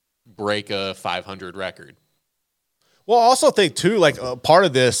like break a 500 record. Well, I also think too, like part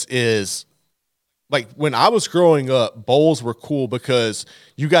of this is like when I was growing up, bowls were cool because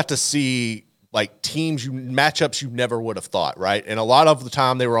you got to see like matchups you never would have thought, right? And a lot of the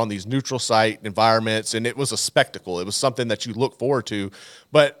time they were on these neutral site environments, and it was a spectacle. It was something that you look forward to.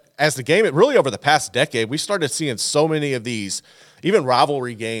 But as the game, it really over the past decade, we started seeing so many of these, even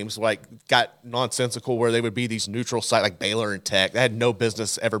rivalry games, like got nonsensical, where they would be these neutral site, like Baylor and Tech. They had no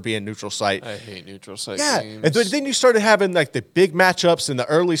business ever being neutral site. I hate neutral site And games. then you started having like the big matchups in the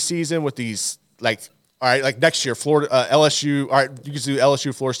early season with these, like, all right, like next year, Florida, LSU. All right, you can do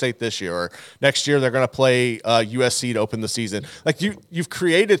LSU, Florida State this year, or next year they're going to play USC to open the season. Like you've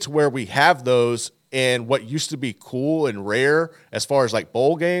created to where we have those, and what used to be cool and rare as far as like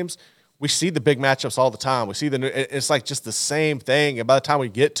bowl games, we see the big matchups all the time. We see it's like just the same thing, and by the time we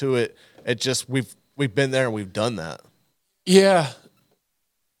get to it, we've been there and we've done that. Yeah.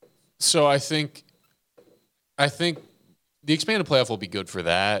 So I think the expanded playoff will be good for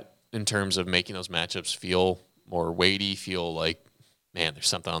that, in terms of making those matchups feel more weighty, feel like, man, there's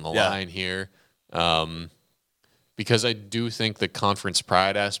something on the line here. Because I do think the conference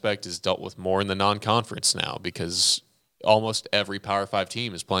pride aspect is dealt with more in the non-conference now, because almost every Power 5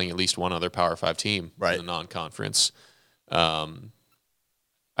 team is playing at least one other Power 5 team in the non-conference. I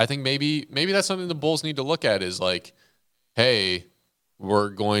think maybe that's something the Bulls need to look at, is like, hey, we're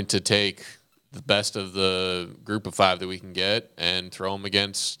going to take the best of the group of 5 that we can get and throw them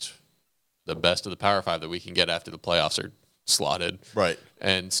against the best of the Power 5 that we can get after the playoffs are slotted. Right.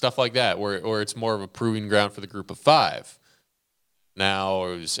 And stuff like that, where it's more of a proving ground for the group of 5. Now,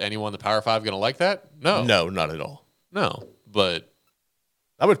 is anyone in the Power 5 going to like that? No. No, not at all. No. But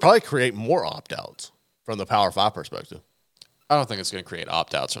that would probably create more opt-outs from the Power 5 perspective. I don't think it's going to create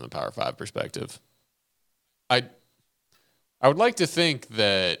opt-outs from the Power 5 perspective. I would like to think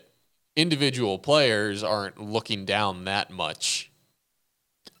that individual players aren't looking down that much.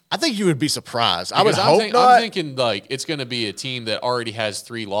 I think you would be surprised. Because I would hope not. I'm thinking like it's going to be a team that already has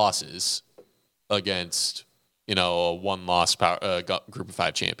 3 losses against, a 1-loss group of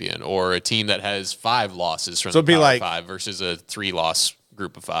 5 champion, or a team that has 5 losses from the Power 5 versus a 3-loss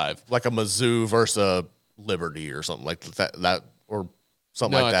group of 5. Like a Mizzou versus a Liberty or something like that or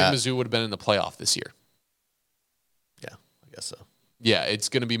something like that. No, I think Mizzou would have been in the playoff this year. Yeah, I guess so. Yeah, it's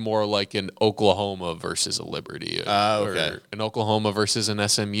going to be more like an Oklahoma versus a Liberty, or an Oklahoma versus an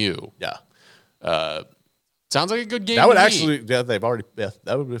SMU. Yeah, sounds like a good game. That would actually, that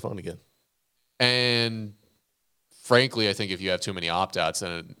would be fun again. And frankly, I think if you have too many opt-outs,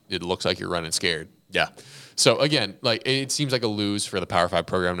 then it looks like you're running scared. Yeah. So again, like it seems like a lose for the Power 5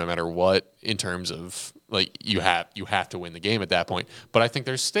 program, no matter what, in terms of like you have to win the game at that point. But I think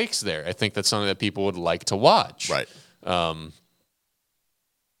there's stakes there. I think that's something that people would like to watch. Right.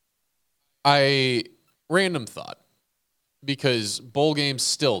 Random thought, because bowl games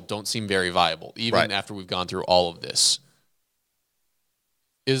still don't seem very viable, even after we've gone through all of this.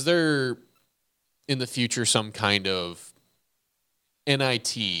 Is there in the future some kind of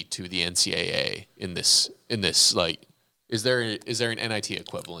NIT to the NCAA in this like, is there an NIT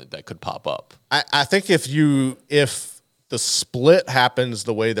equivalent that could pop up? I think if the split happens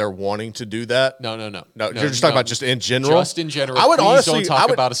the way they're wanting to do that. No. You're just talking about just in general. Just in general. I would honestly don't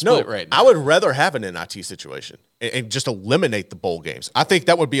talk about a split right now. I would rather have an NIT situation and just eliminate the bowl games. I think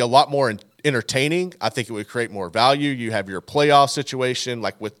that would be a lot more entertaining. I think it would create more value. You have your playoff situation,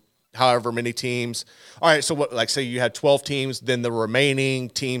 like with however many teams. All right, so what? Like, say you had 12 teams, then the remaining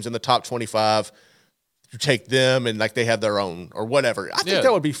teams in the top 25. You take them and like they have their own or whatever. I think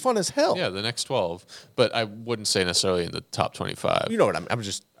that would be fun as hell. Yeah, the next 12. But I wouldn't say necessarily in the top 25. You know what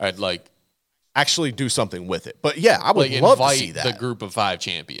I'd like actually do something with it. But yeah, I would love to see that. The group of 5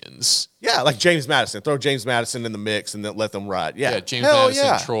 champions. Yeah, like James Madison. Throw James Madison in the mix and then let them ride. Yeah, James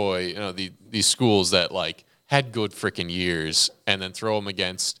Madison, Troy, these schools that like had good freaking years, and then throw them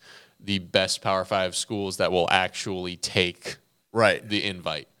against the best Power 5 schools that will actually take the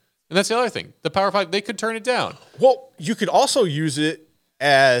invite. And that's the other thing. The Power 5, they could turn it down. Well, you could also use it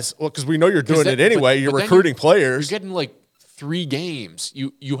as, because we know you're doing it anyway. You're recruiting players. You're getting like 3 games.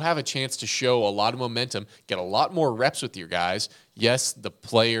 You have a chance to show a lot of momentum, get a lot more reps with your guys. Yes, the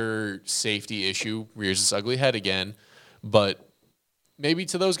player safety issue rears its ugly head again, but maybe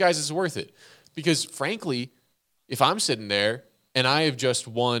to those guys it's worth it. Because frankly, if I'm sitting there and I have just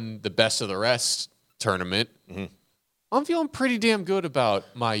won the best of the rest tournament, I'm feeling pretty damn good about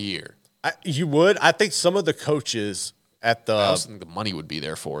my year. You would? I think some of the coaches at the... I also think the money would be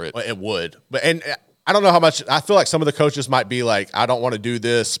there for it. Well, it would. And I don't know how much... I feel like some of the coaches might be like, I don't want to do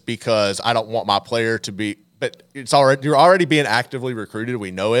this because I don't want my player to be... But you're already being actively recruited.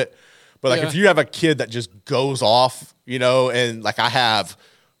 We know it. But like if you have a kid that just goes off, and like I have...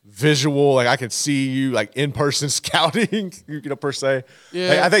 visual, like I could see you like in-person scouting, per se. Yeah.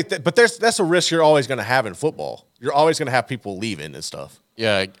 Like, I think but that's a risk you're always going to have in football. You're always going to have people leaving and stuff.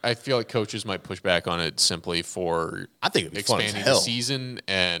 Yeah, I feel like coaches might push back on it simply for expanding the season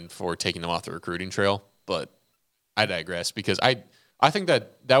and for taking them off the recruiting trail. But I digress because I think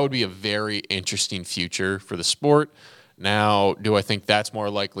that would be a very interesting future for the sport. Now, do I think that's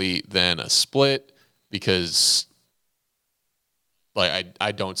more likely than a split? Because like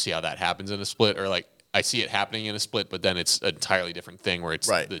I don't see how that happens in a split, or like I see it happening in a split, but then it's an entirely different thing where it's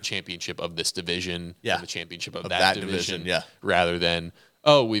the championship of this division and the championship of that division rather than,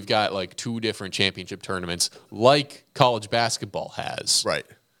 we've got like 2 different championship tournaments like college basketball has. Right.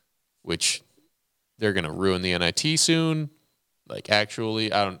 Which they're going to ruin the NIT soon. Like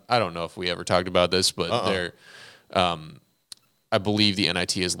actually, I don't know if we ever talked about this, but they're I believe the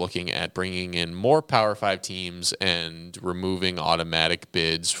NIT is looking at bringing in more Power 5 teams and removing automatic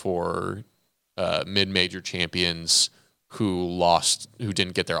bids for mid-major champions who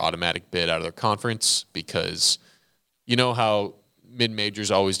didn't get their automatic bid out of their conference, because you know how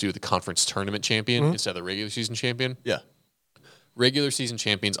mid-majors always do the conference tournament champion instead of the regular season champion? Yeah. Regular season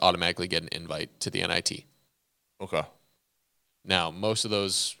champions automatically get an invite to the NIT. Okay. Now, most of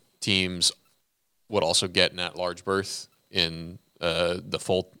those teams would also get an at-large berth in the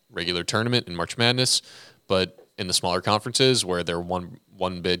full regular tournament in March Madness, but in the smaller conferences where they're one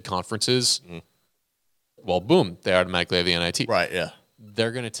bid conferences, well, boom, they automatically have the NIT. Right, yeah.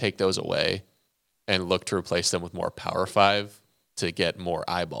 They're going to take those away and look to replace them with more Power 5 to get more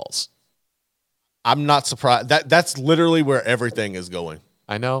eyeballs. I'm not surprised. That's literally where everything is going.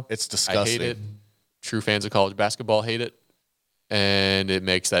 I know. It's disgusting. I hate it. True fans of college basketball hate it. And it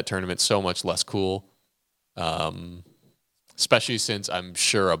makes that tournament so much less cool. Especially since I'm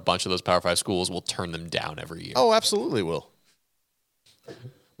sure a bunch of those Power 5 schools will turn them down every year. Oh, absolutely will.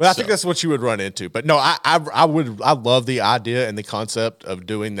 But I think that's what you would run into. But no, I love the idea and the concept of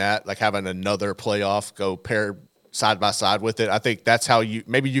doing that, like having another playoff go pair side by side with it. I think that's how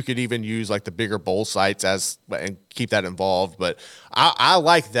maybe you could even use like the bigger bowl sites and keep that involved. But I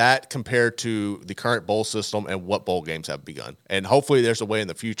like that compared to the current bowl system and what bowl games have begun. And hopefully there's a way in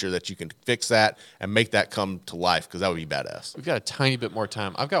the future that you can fix that and make that come to life, because that would be badass. We've got a tiny bit more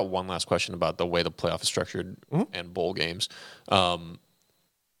time. I've got one last question about the way the playoff is structured and bowl games.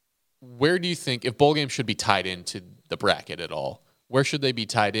 Where do you think, if bowl games should be tied into the bracket at all, where should they be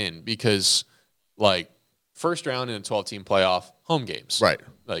tied in? Because, like, first round in a 12-team playoff, home games. Right.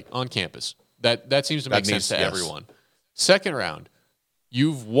 Like, on campus. That seems to make sense to yes. everyone. Second round,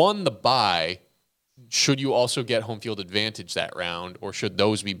 you've won the bye. Should you also get home field advantage that round, or should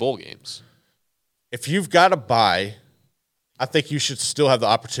those be bowl games? If you've got a bye, I think you should still have the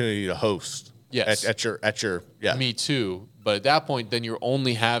opportunity to host. Yes. At your yeah. Me too. But at that point, then you're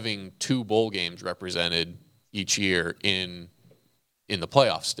only having 2 bowl games represented each year in the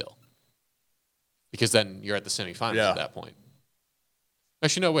playoffs still. Because then you're at the semifinals at that point.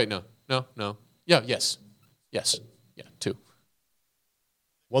 Actually, no, wait, no. Yeah, yes. Yeah, 2.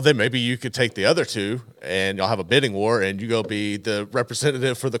 Well, then maybe you could take the other 2 and y'all have a bidding war and you go be the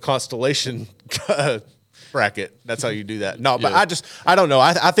representative for the Constellation bracket. That's how you do that. No, but I don't know.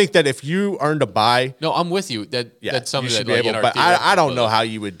 I think that if you earned a bye. No, I'm with you. That's something you should that be able, but I don't know how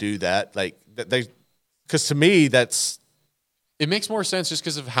you would do that. Like because to me, it makes more sense just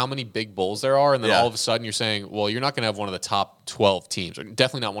because of how many big bowls there are. And then all of a sudden you're saying, well, you're not going to have one of the top 12 teams, or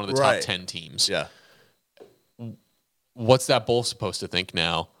definitely not one of the top 10 teams. Yeah. What's that bowl supposed to think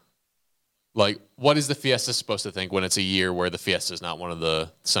now? Like, what is the Fiesta supposed to think when it's a year where the Fiesta is not one of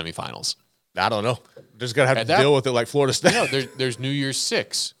the semifinals? I don't know. They're just going to have to deal with it like Florida State. No, there's New Year's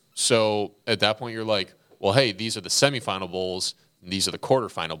 6. So at that point, you're like, well, hey, these are the semifinal bowls. And these are the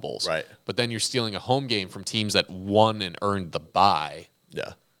quarterfinal bowls. Right. But then you're stealing a home game from teams that won and earned the bye.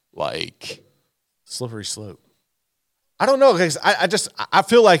 Yeah. Like. Slippery slope. I don't know, because I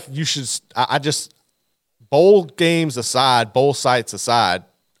feel like you should bowl games aside, bowl sites aside,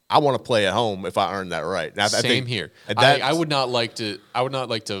 I want to play at home if I earn that right. Now, Same here. I would not like to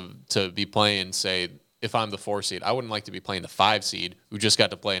be playing, say, if I'm the 4 seed, I wouldn't like to be playing the 5 seed who just got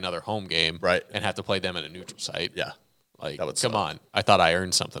to play another home game, right, and have to play them at a neutral site. Yeah, like come on. I thought I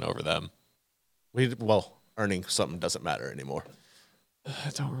earned something over them. Earning something doesn't matter anymore.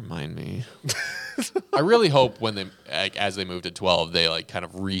 Don't remind me. I really hope when they, as they move to 12, they like kind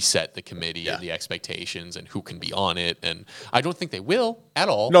of reset the committee and the expectations and who can be on it. And I don't think they will at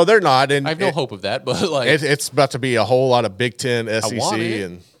all. No, they're not. And I have no hope of that. But like, it's about to be a whole lot of Big Ten, SEC,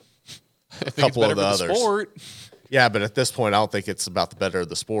 and a couple of the others. Sport. Yeah, but at this point, I don't think it's about the better of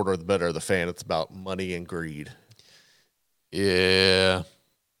the sport or the better of the fan. It's about money and greed. Yeah.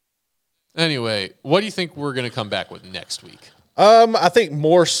 Anyway, what do you think we're going to come back with next week? I think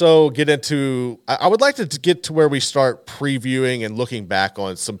more so get into – I would like to get to where we start previewing and looking back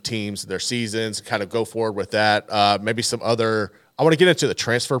on some teams, their seasons, kind of go forward with that. Maybe some other – I want to get into the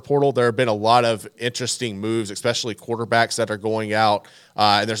transfer portal. There have been a lot of interesting moves, especially quarterbacks that are going out.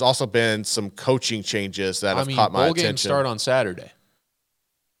 And there's also been some coaching changes that have caught my attention. Bowl games start on Saturday.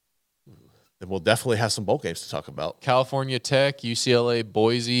 Then we'll definitely have some bowl games to talk about. California Tech, UCLA,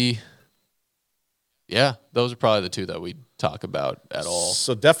 Boise. Yeah, those are probably the 2 that we talk about at all.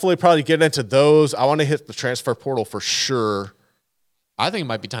 So definitely probably get into those. I want to hit the transfer portal for sure. I think it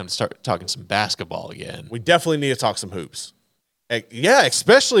might be time to start talking some basketball again. We definitely need to talk some hoops. Yeah,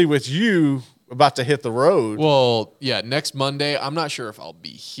 especially with you about to hit the road. Well, yeah, next Monday. I'm not sure if I'll be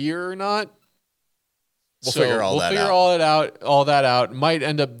here or not. We'll figure all that out. Might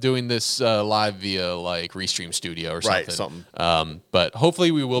end up doing this live via like Restream Studio or something. Right, something. But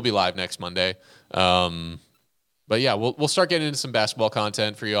hopefully we will be live next Monday. But yeah, we'll start getting into some basketball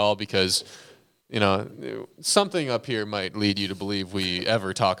content for y'all because, you know, something up here might lead you to believe we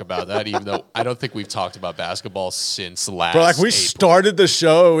ever talk about that, even though I don't think we've talked about basketball since last Bro, we April. started the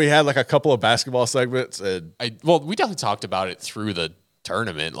show, we had like a couple of basketball segments. And we definitely talked about it through the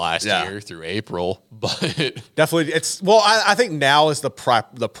tournament last year through April, but definitely I think now is the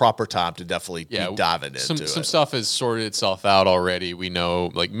proper time to definitely be diving into some stuff has sorted itself out already. We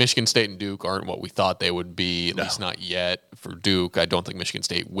know like Michigan State and Duke aren't what we thought they would be, at least not yet. For Duke, I don't think Michigan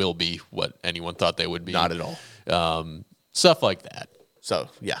State will be what anyone thought they would be. Not at all. Stuff like that. So,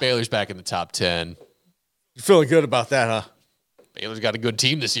 yeah. Baylor's back in the top 10. You're feeling good about that, huh? Baylor's got a good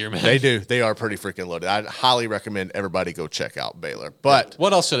team this year, man. They do. They are pretty freaking loaded. I highly recommend everybody go check out Baylor. But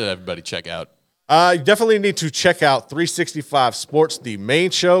what else should everybody check out? You definitely need to check out 365 Sports, the main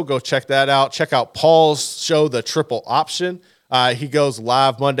show. Go check that out. Check out Paul's show, The Triple Option. He goes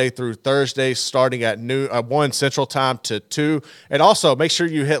live Monday through Thursday, starting at 1 Central Time to 2. And also, make sure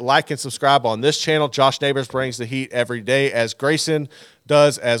you hit like and subscribe on this channel. Josh Neighbors brings the heat every day, as Grayson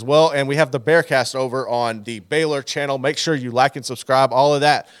does as well. And we have the Bearcast over on the Baylor channel. Make sure you like and subscribe, all of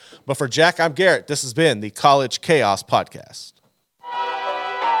that. But for Jack, I'm Garrett. This has been the College Chaos Podcast.